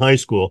 We were in high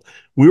school,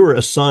 we were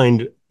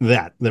assigned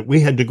that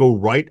we had to go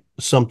write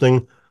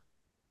something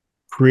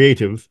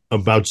creative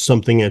about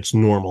something that's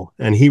normal.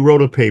 And he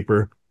wrote a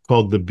paper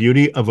called "The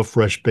Beauty of a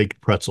Fresh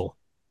Baked Pretzel."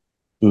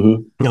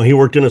 Mm-hmm. Now, he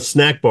worked in a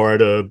snack bar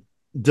at a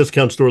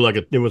discount store,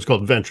 it was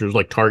called Ventures,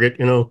 like Target.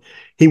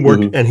 He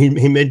worked and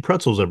he made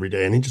pretzels every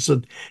day, and he just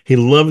said he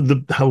loved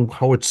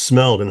how it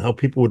smelled and how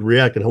people would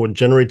react and how it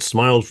generates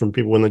smiles from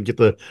people when they get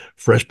the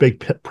fresh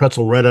baked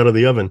pretzel right out of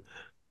the oven.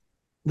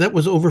 That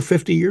was over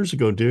 50 years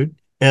ago, dude.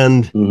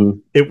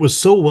 And it was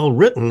so well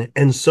written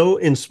and so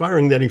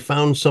inspiring that he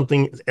found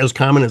something as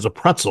common as a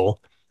pretzel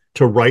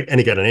to write, and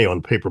he got an A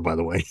on paper, by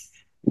the way.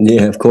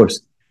 Yeah, of course.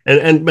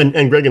 And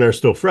Greg and I are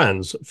still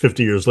friends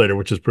 50 years later,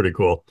 which is pretty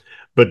cool.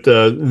 But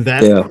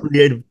that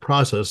creative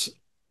process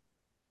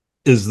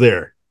is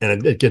there.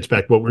 And it gets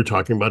back to what we're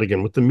talking about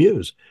again with the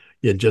muse.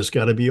 You just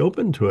got to be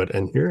open to it.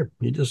 And here,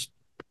 I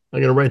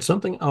got to write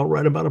something. I'll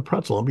write about a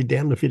pretzel. I'll be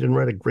damned if you didn't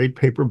write a great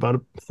paper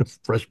about a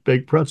fresh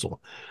baked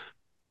pretzel.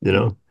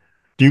 Do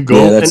you go?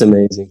 Yeah, that's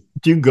amazing.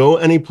 Do you go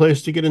any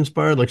place to get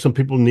inspired? Like, some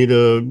people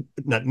we'll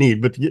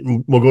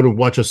go to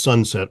watch a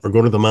sunset, or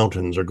go to the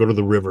mountains, or go to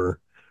the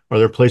river, Are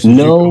there places you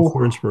go No,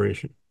 for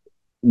inspiration?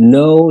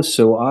 no.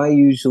 So I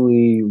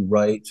usually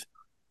write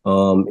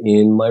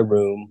in my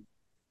room.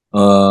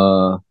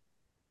 Uh,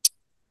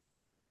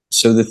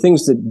 so the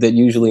things that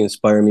usually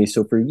inspire me.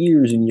 So for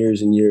years and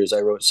years and years, I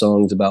wrote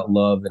songs about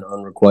love and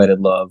unrequited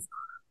love,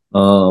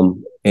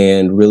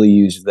 and really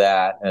used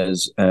that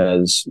as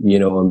a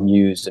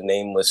muse, a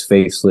nameless,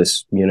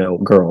 faceless,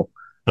 girl.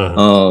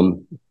 Uh-huh.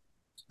 Um,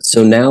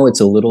 so now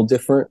it's a little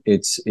different.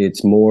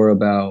 It's more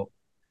about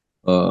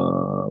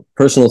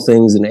personal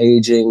things and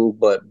aging,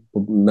 but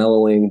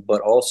mellowing,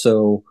 but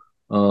also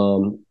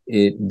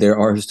it there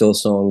are still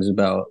songs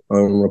about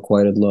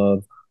unrequited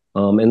love,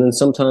 and then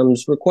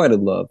sometimes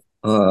requited love.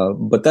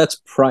 But that's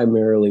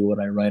primarily what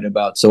I write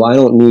about. So I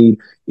don't need.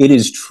 It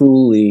is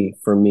truly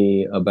for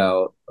me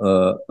about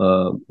a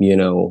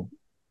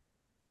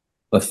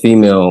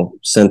female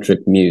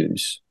centric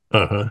muse,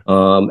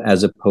 Uh-huh.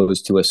 as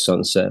opposed to a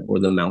sunset or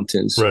the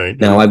mountains. Right.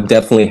 Now, I've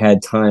definitely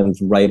had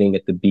times writing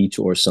at the beach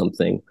or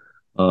something,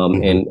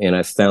 Mhm. and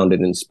I found it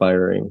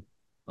inspiring.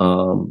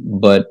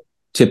 But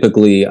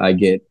typically, I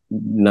get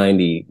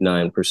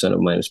 99%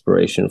 of my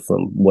inspiration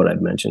from what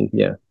I've mentioned.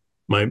 Yeah.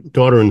 My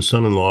daughter and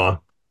son-in-law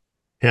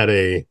had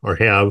a or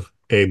have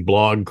a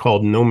blog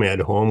called Nomad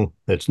Home.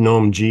 That's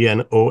Gnome,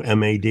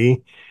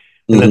 GNOMAD.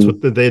 And that's what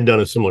Hmm. they had done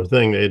a similar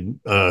thing. They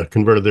had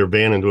converted their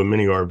van into a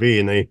mini RV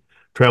and they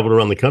traveled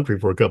around the country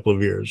for a couple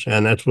of years.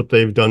 And that's what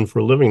they've done for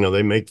a living now.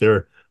 They make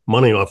their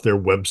money off their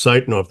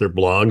website and off their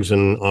blogs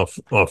and off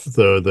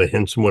the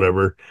hints and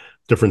whatever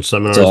different It's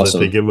seminars that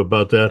they awesome. give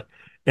about that.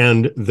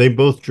 And they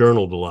both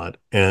journaled a lot.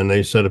 And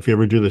they said, if you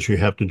ever do this, you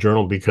have to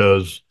journal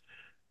because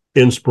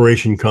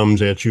inspiration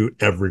comes at you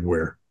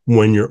everywhere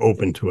when you're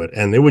open to it.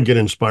 And they would get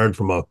inspired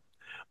from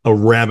a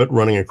rabbit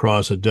running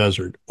across a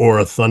desert or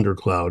a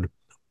thundercloud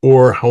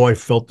or how I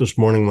felt this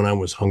morning when I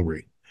was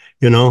hungry,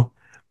 you know?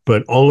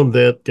 But all of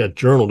that got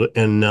journaled.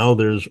 And now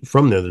there's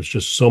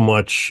just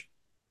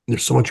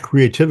there's so much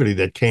creativity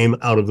that came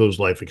out of those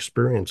life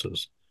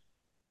experiences.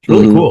 It's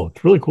really Hmm. cool.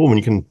 It's really cool when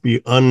you can be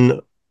I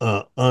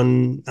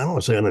don't want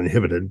to say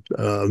uninhibited.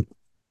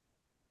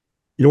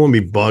 You don't want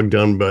to be bogged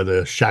down by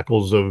the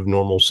shackles of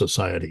normal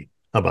society.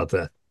 How about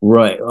that?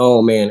 Right.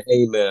 Oh man,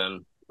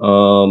 amen.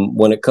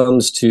 When it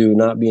comes to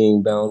not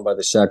being bound by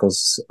the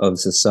shackles of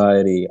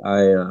society,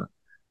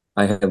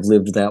 I have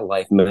lived that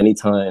life many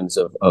times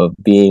of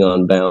being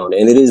unbound.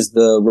 And it is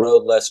the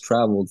road less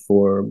traveled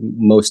for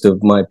most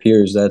of my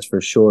peers, that's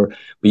for sure.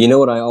 But you know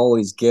what I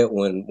always get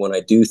when I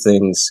do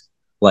things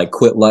like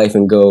quit life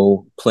and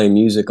go play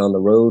music on the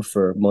road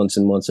for months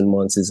and months and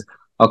months is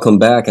I'll come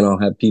back and I'll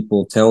have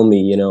people tell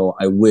me,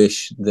 I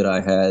wish that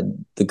I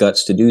had the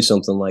guts to do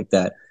something like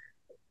that.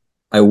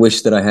 I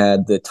wish that I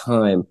had the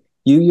time.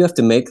 You have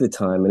to make the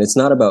time, and it's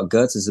not about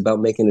guts. It's about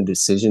making a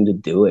decision to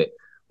do it.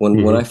 When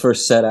I Mm-hmm.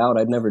 first set out,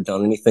 I'd never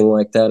done anything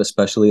like that,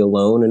 especially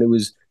alone, and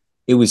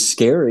it was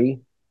scary.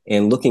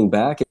 And looking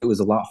back, it was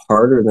a lot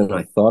harder than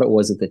I thought it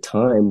was at the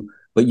time.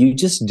 But you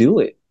just do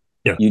it.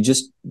 Yeah. You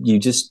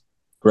just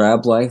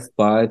grab life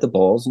by the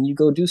balls and you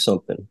go do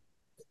something.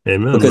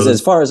 Amen, Because brother.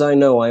 as far as I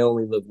know, I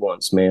only live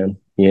once, man.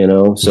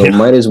 So Yeah.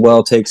 might as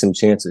well take some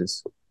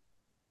chances.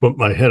 But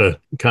I had a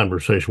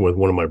conversation with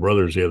one of my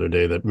brothers the other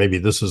day that maybe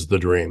this is the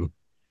dream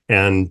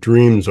and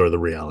dreams are the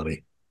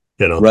reality,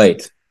 you know?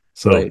 Right,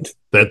 So right.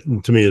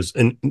 that to me is,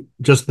 and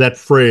just that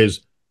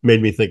phrase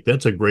made me think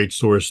that's a great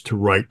source to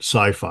write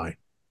sci-fi.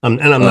 And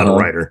I'm Uh not a huh.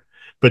 writer,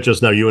 but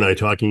just now you and I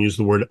talking use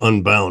the word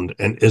unbound.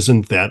 And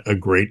isn't that a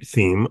great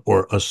theme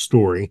or a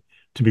story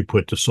to be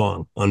put to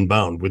song?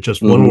 Unbound with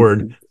just one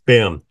word, Hmm.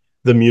 bam,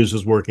 the muse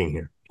is working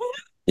here.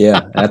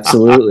 Yeah,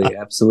 absolutely,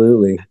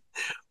 absolutely.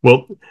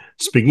 Well,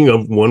 speaking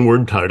of one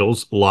word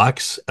titles,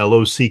 Lockes,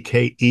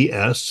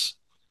 Lockes.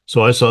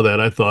 So I saw that.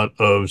 I thought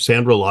of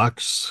Sandra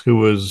Lockes, who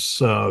was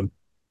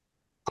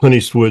Clint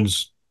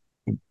Eastwood's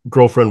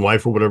girlfriend,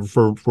 wife, or whatever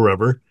for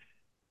forever.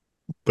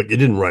 But you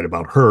didn't write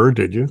about her,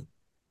 did you?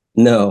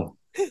 No,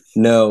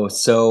 no.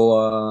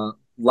 So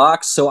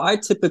locks. So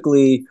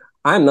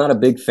I'm not a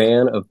big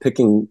fan of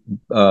picking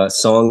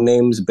song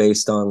names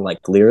based on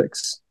like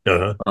lyrics.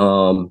 Uh-huh.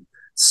 Um,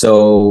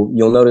 so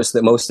you'll notice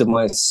that most of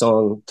my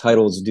song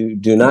titles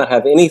do not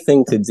have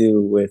anything to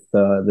do with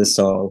the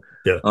song.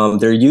 Yeah.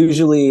 They're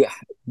usually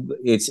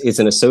it's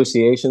an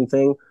association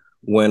thing.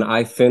 When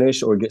I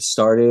finish or get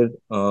started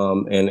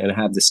and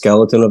have the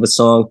skeleton of a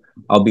song,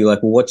 I'll be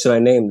like, well, what should I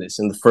name this?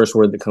 And the first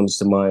word that comes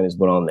to mind is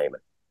what I'll name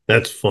it.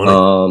 That's funny.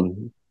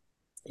 Um,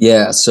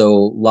 yeah, so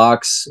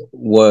Locks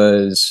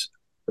was,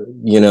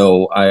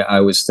 I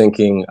was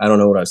thinking, I don't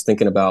know what I was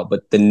thinking about,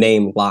 but the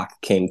name Locke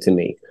came to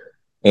me.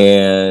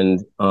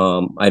 And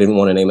I didn't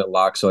want to name it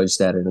Locke, so I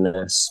just added an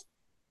S.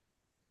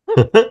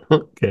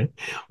 Okay.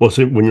 Well,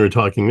 see, when you were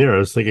talking there, I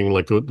was thinking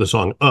like the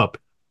song Up.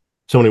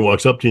 Somebody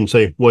walks up to you and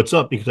say, "What's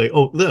up?" You can say,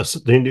 "Oh, this."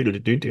 This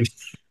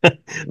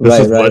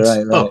Right, is right, what's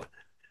right, right, up.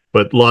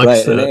 But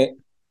Locks, right.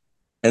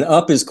 And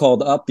Up is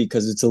called Up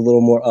because it's a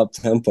little more up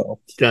tempo.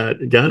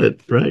 got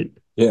it right.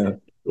 Yeah.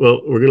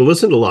 Well, we're going to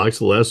listen to Locks,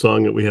 the last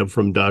song that we have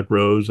from Doc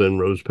Rose and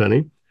Rose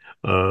Penny.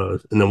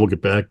 And then we'll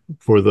get back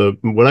for the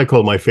what I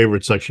call my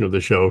favorite section of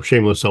the show,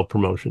 shameless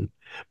self-promotion.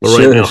 But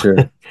right Sure, now,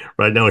 sure.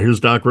 right now,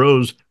 here's Doc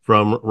Rose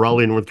from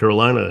Raleigh, North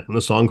Carolina, and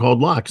the song called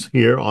Locks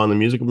here on the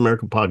Music of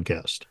America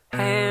podcast.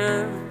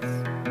 Hands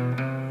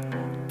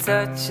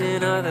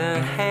touching other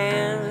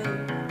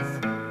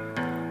hands,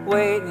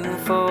 waiting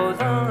for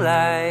the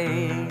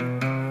light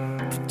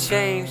to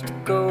change to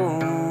go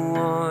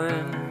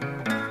on.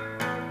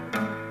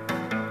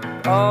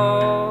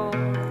 All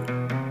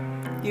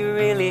you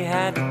really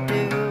had to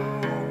do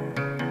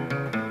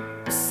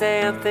was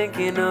say I'm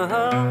thinking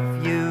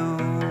of you.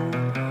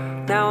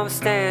 Now I'm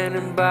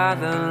standing by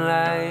the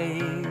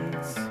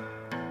lights.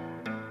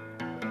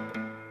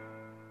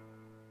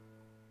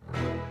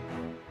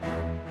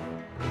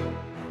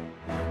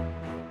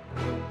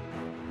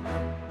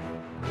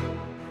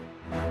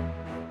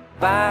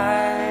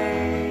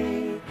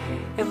 By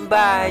and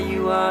by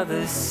you are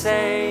the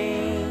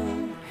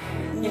same.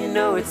 You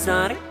know it's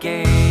not a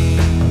game,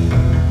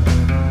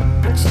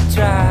 but you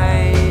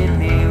try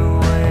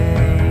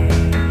anyway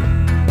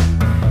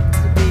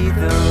to be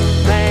the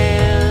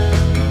man,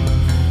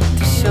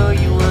 to show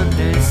you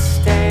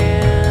understand.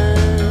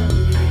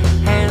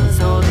 Hands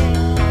holding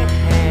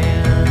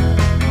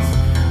hands,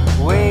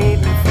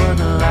 waiting for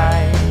the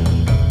light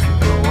to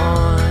go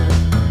on.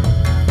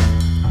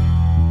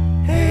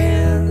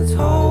 Hands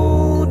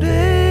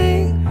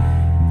holding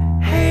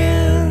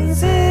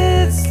hands,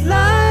 it's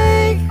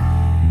like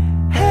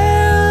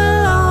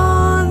hell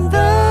on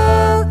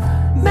the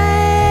man.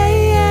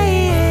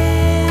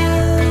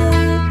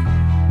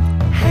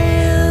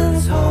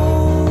 Hands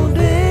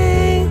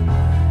holding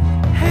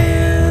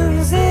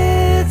hands,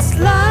 it's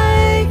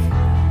like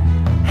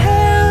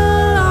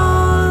hell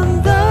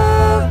on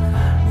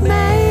the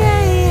man.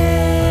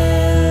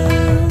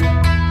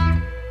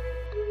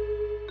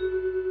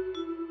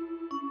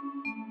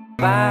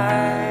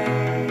 By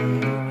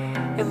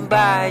and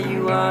by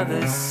you are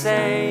the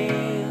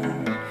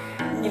same.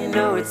 You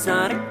know it's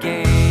not a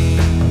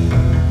game,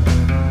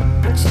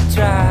 but you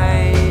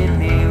try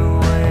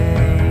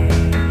anyway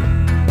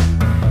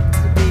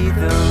to be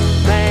the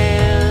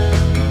man,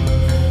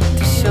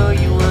 to show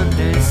you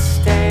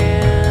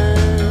understand.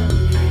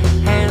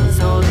 Hands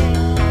holding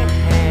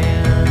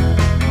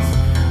hands,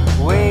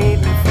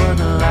 waiting for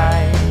the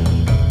light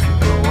to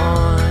go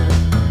on.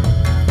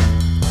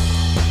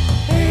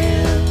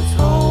 Hands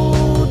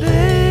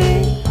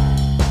holding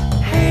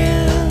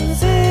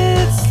hands,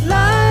 it's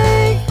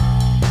like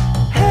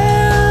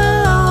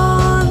hell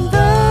on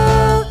the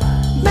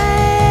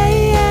man.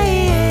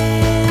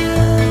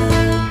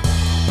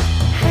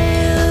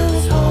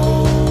 Hands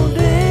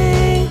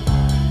holding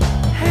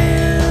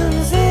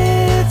hands,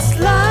 it's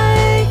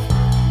like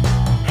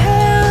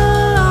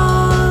hell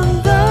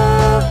on the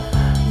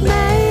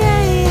man.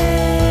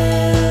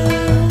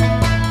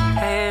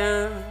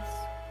 Hands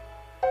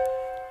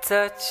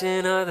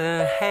touching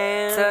other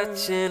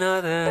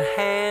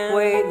hands,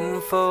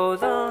 waiting for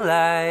the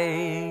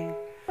light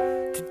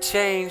to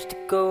change to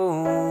go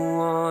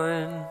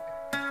on.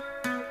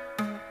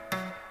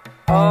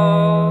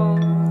 All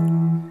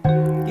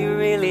you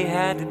really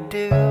had to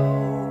do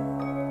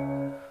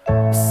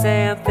was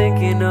say I'm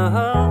thinking of,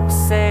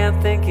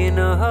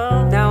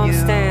 now I'm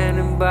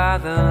standing by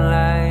the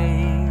lights.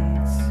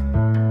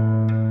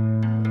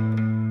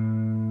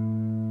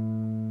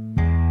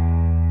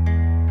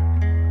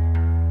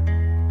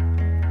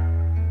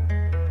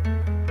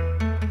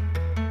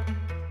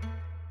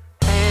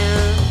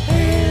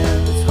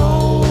 Hands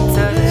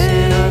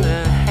touching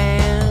other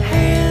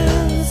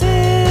hands,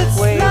 it's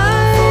waiting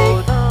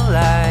for the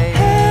light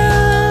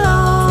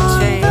to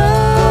change to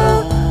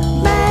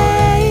go man.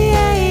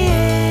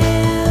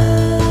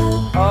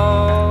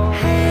 All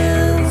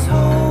hands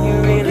you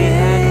really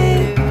had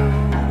to do,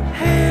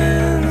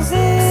 hands,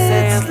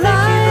 it's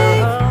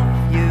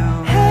like you.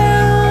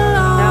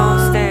 Now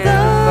I'm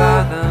standing by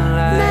the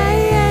light.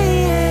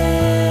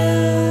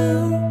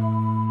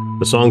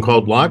 The song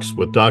called Locks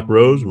with Doc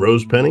Rose,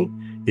 Rose Penny,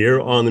 here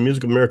on the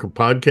Music of America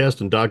podcast.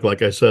 And Doc,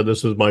 like I said,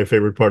 this is my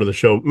favorite part of the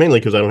show, mainly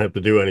because I don't have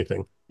to do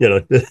anything. You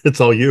know, it's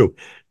all you.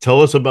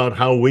 Tell us about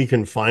how we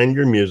can find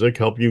your music,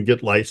 help you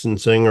get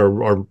licensing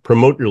or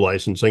promote your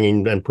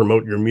licensing and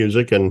promote your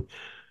music and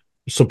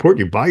support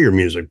you, buy your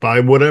music, buy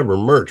whatever,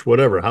 merch,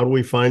 whatever. How do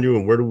we find you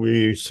and where do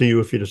we see you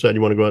if you decide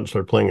you want to go out and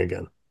start playing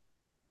again?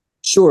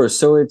 Sure.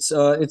 So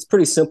it's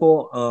pretty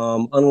simple.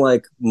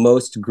 Unlike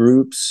most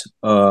groups,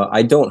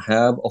 I don't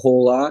have a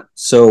whole lot.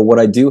 So what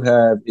I do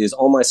have is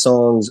all my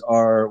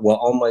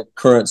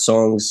current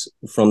songs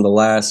from the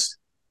last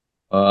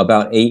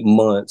about 8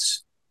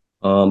 months,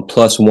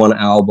 plus one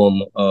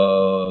album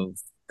of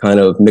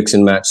kind of mix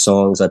and match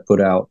songs I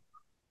put out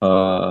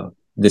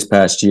this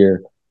past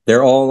year.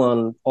 They're all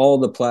on all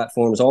the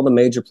platforms, all the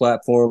major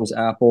platforms: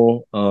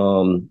 Apple,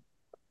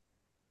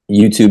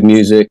 YouTube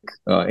Music,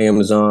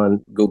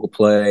 Amazon, Google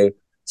Play,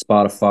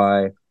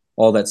 Spotify,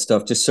 all that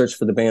stuff. Just search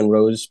for the band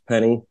Rose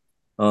Penny.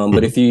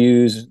 But if you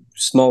use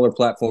smaller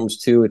platforms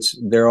too,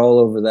 they're all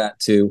over that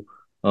too.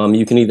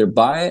 You can either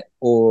buy it,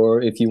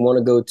 or if you want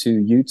to go to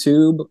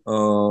YouTube,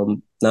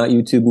 not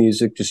YouTube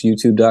Music, just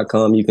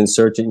YouTube.com, you can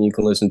search it and you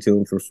can listen to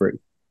them for free.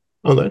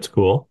 Oh, that's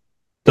cool.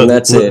 And Doesn't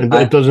that's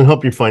it. it doesn't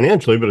help you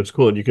financially, but it's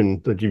cool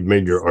that you've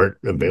made your art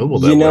available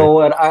You that way. know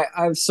what?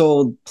 I've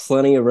sold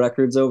plenty of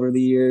records over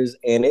the years,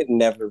 and it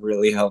never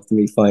really helped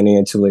me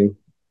financially.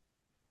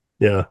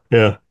 Yeah,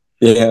 yeah.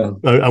 Yeah.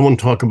 I want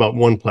to talk about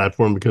one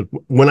platform because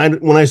when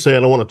I say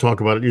I don't want to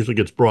talk about it, it usually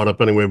gets brought up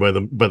anyway by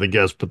the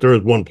guest. But there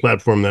is one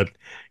platform that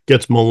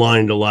gets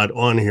maligned a lot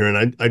on here,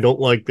 and I don't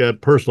like that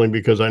personally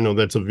because I know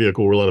that's a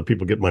vehicle where a lot of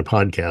people get my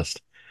podcast.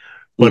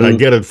 But I Hmm.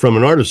 get it from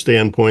an artist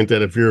standpoint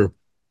that if you're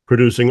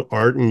producing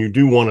art and you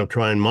do want to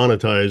try and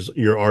monetize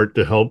your art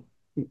to help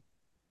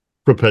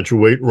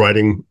perpetuate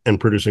writing and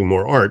producing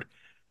more art,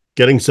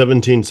 getting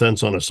 17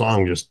 cents on a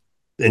song just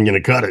ain't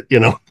gonna cut it, you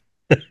know?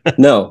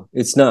 No,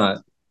 it's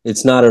not.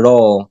 It's not at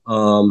all.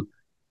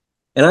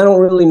 And I don't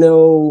really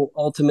know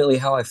ultimately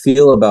how I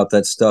feel about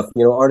that stuff.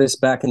 You know, artists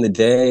back in the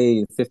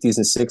day, 50s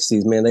and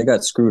 60s, man, they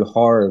got screwed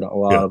hard, a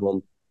lot Yeah, of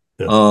them.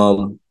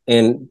 yeah.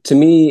 And to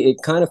me, it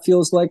kind of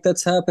feels like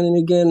that's happening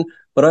again.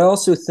 But I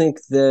also think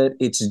that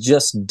it's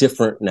just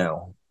different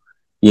now.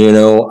 You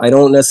know, I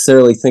don't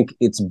necessarily think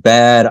it's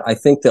bad. I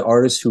think that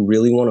artists who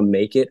really want to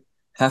make it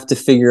have to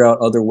figure out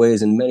other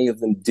ways, and many of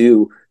them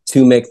do,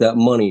 to make that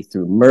money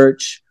through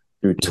merch,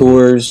 through Mhm.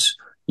 tours.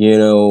 You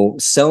know,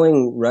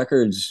 selling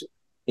records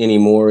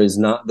anymore is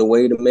not the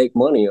way to make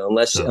money No,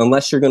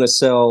 unless you're going to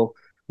sell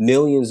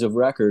millions of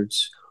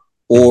records,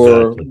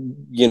 or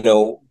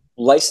exactly.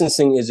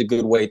 licensing is a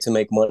good way to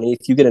make money.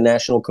 If you get a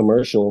national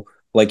commercial,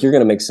 like, you're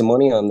going to make some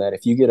money on that.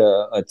 If you get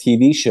a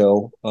TV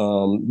show,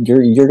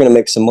 you're going to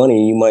make some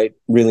money. You might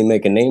really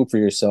make a name for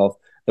yourself.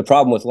 The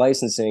problem with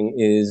licensing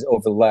is,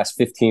 over the last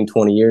 15,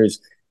 20 years,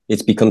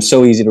 it's become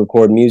so easy to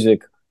record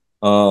music.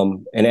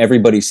 And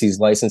everybody sees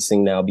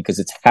licensing now because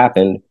it's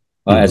happened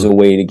as Hmm. a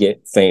way to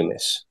get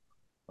famous.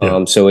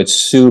 Yeah. So it's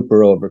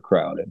super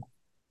overcrowded.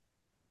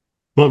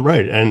 Well,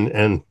 right.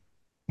 And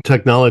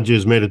technology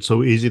has made it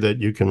so easy that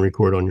you can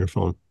record on your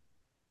phone,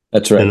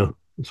 That's you right. know.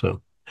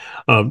 So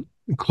um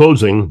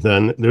closing,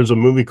 then there's a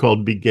movie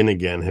called Begin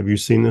Again. Have you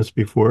seen this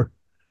before?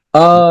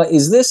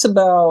 Is this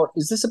about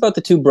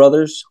the two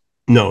brothers?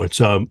 No, it's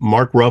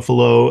Mark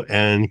Ruffalo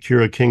and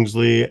Kira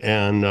Kingsley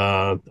and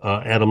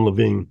Adam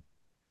Levine.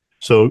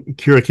 So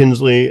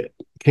Kingsley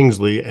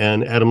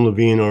and Adam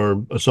Levine are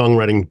a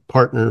songwriting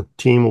partner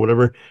team or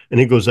whatever, and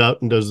he goes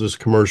out and does this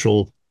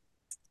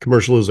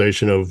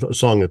commercialization of a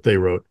song that they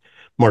wrote.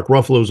 Mark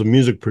Ruffalo is a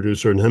music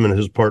producer, and him and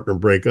his partner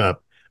break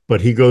up,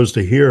 but he goes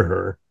to hear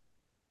her,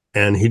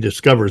 and he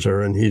discovers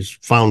her, and he's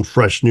found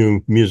fresh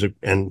new music,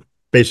 and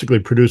basically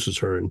produces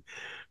her. And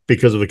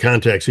because of the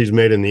contacts he's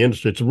made in the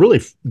industry, it's a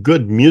really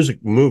good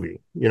music movie,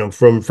 you know,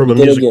 from a Begin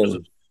music business.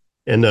 again.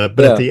 And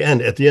but Yeah.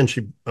 at the end,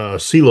 she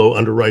CeeLo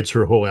underwrites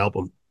her whole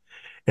album,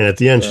 and at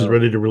the end, she's Wow.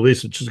 ready to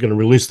release it. She's going to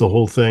release the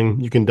whole thing.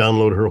 You can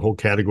download her whole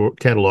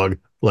catalog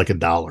like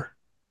 $1.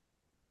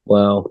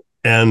 Wow.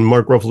 And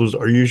Mark Ruffalo's,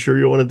 are you sure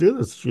you want to do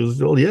this? She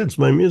goes, well, yeah, it's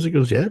my music. He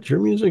goes, yeah, it's your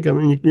music. I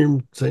mean, you're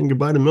saying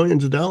goodbye to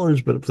millions of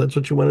dollars, but if that's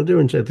what you want to do.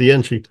 And at the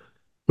end, she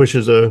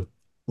pushes a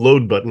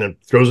load button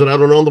and throws it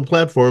out on all the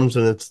platforms,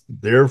 and it's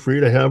there for you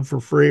to have for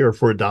free or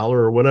for $1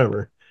 or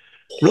whatever.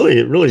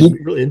 Really, really, You,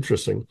 really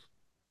interesting.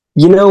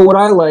 you know what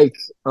I like,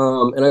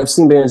 and I've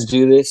seen bands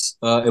do this,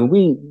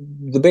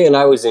 the band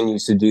I was in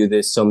used to do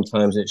this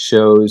sometimes at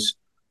shows,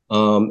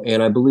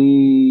 and I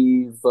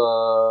believe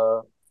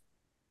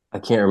I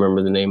can't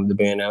remember the name of the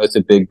band now. It's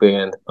a big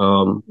band.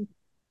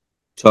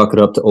 Chalk it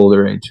up to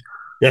older age.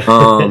 Yeah.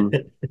 Um,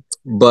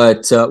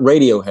 but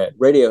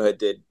Radiohead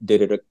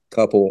did it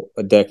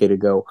a decade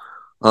ago.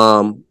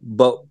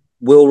 But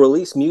we'll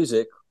release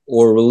music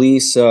or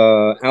release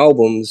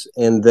albums,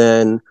 and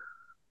then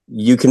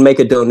you can make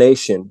a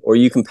donation or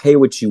you can pay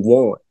what you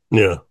want,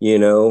 Yeah.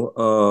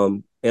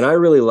 and I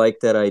really like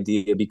that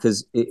idea,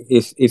 because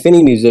if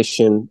any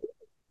musician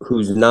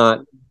who's not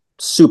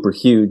super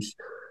huge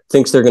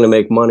thinks they're going to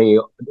make money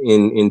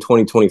in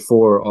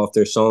 2024 off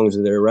their songs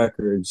or their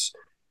records,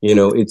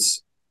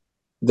 it's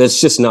that's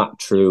just not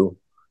true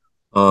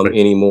Right.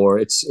 anymore.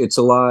 It's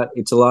a lot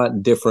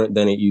different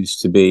than it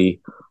used to be,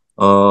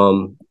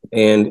 and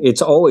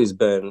it's always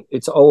been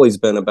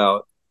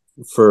about,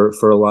 for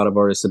a lot of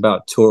artists,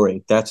 about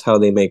touring. That's how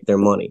they make their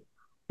money.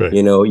 Right.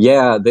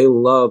 Yeah, a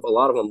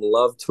lot of them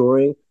love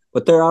touring,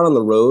 but they're out on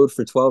the road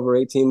for 12 or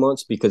 18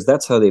 months because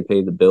that's how they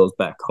pay the bills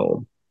back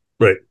home.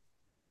 Right.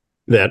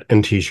 That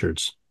and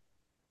t-shirts.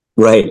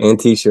 Right, and And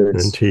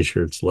t-shirts.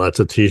 t-shirts. Lots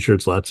of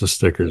t-shirts, lots of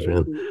stickers,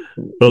 man.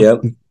 Well,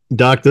 Yep.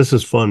 Doc, this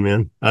is fun,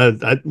 man.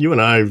 You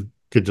and I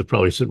could just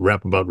probably sit and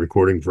rap about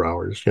recording for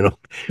hours. You know,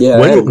 Yeah,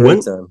 I had a when great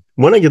when time.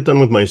 when I get done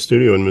with my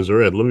studio in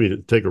Missouri, I'd love you to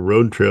take a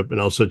road trip, and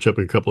I'll set you up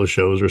a couple of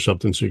shows or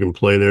something so you can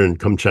play there and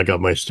come check out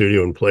my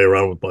studio and play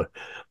around with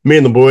me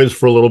and the boys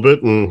for a little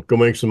bit and go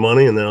make some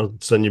money, and then I'll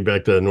send you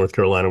back to North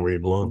Carolina where you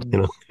belong.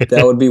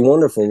 That would be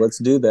wonderful. Let's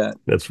do that.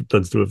 Let's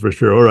do it for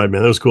sure. All right,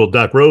 man. That was cool.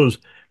 Doc Rose,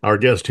 our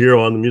guest here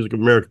on the Music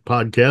of America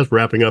podcast,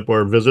 wrapping up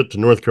our visit to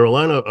North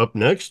Carolina. Up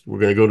next, we're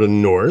going to go to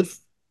North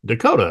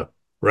Dakota,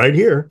 right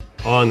here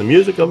on the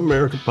Music of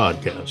America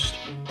podcast.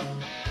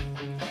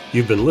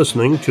 You've been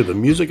listening to the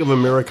Music of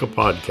America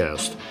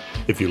podcast.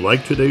 If you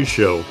like today's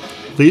show,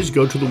 please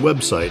go to the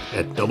website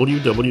at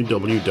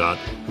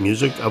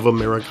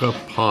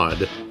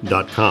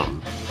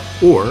www.musicofamericapod.com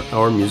or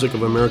our Music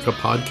of America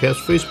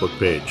podcast Facebook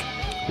page.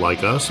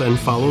 Like us and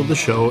follow the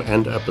show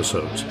and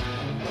episodes.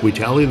 We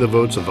tally the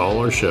votes of all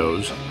our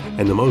shows,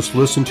 and the most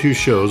listened to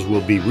shows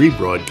will be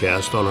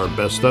rebroadcast on our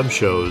best of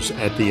shows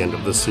at the end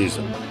of the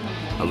season.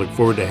 I look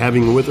forward to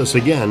having you with us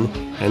again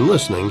and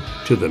listening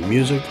to the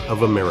Music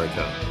of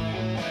America.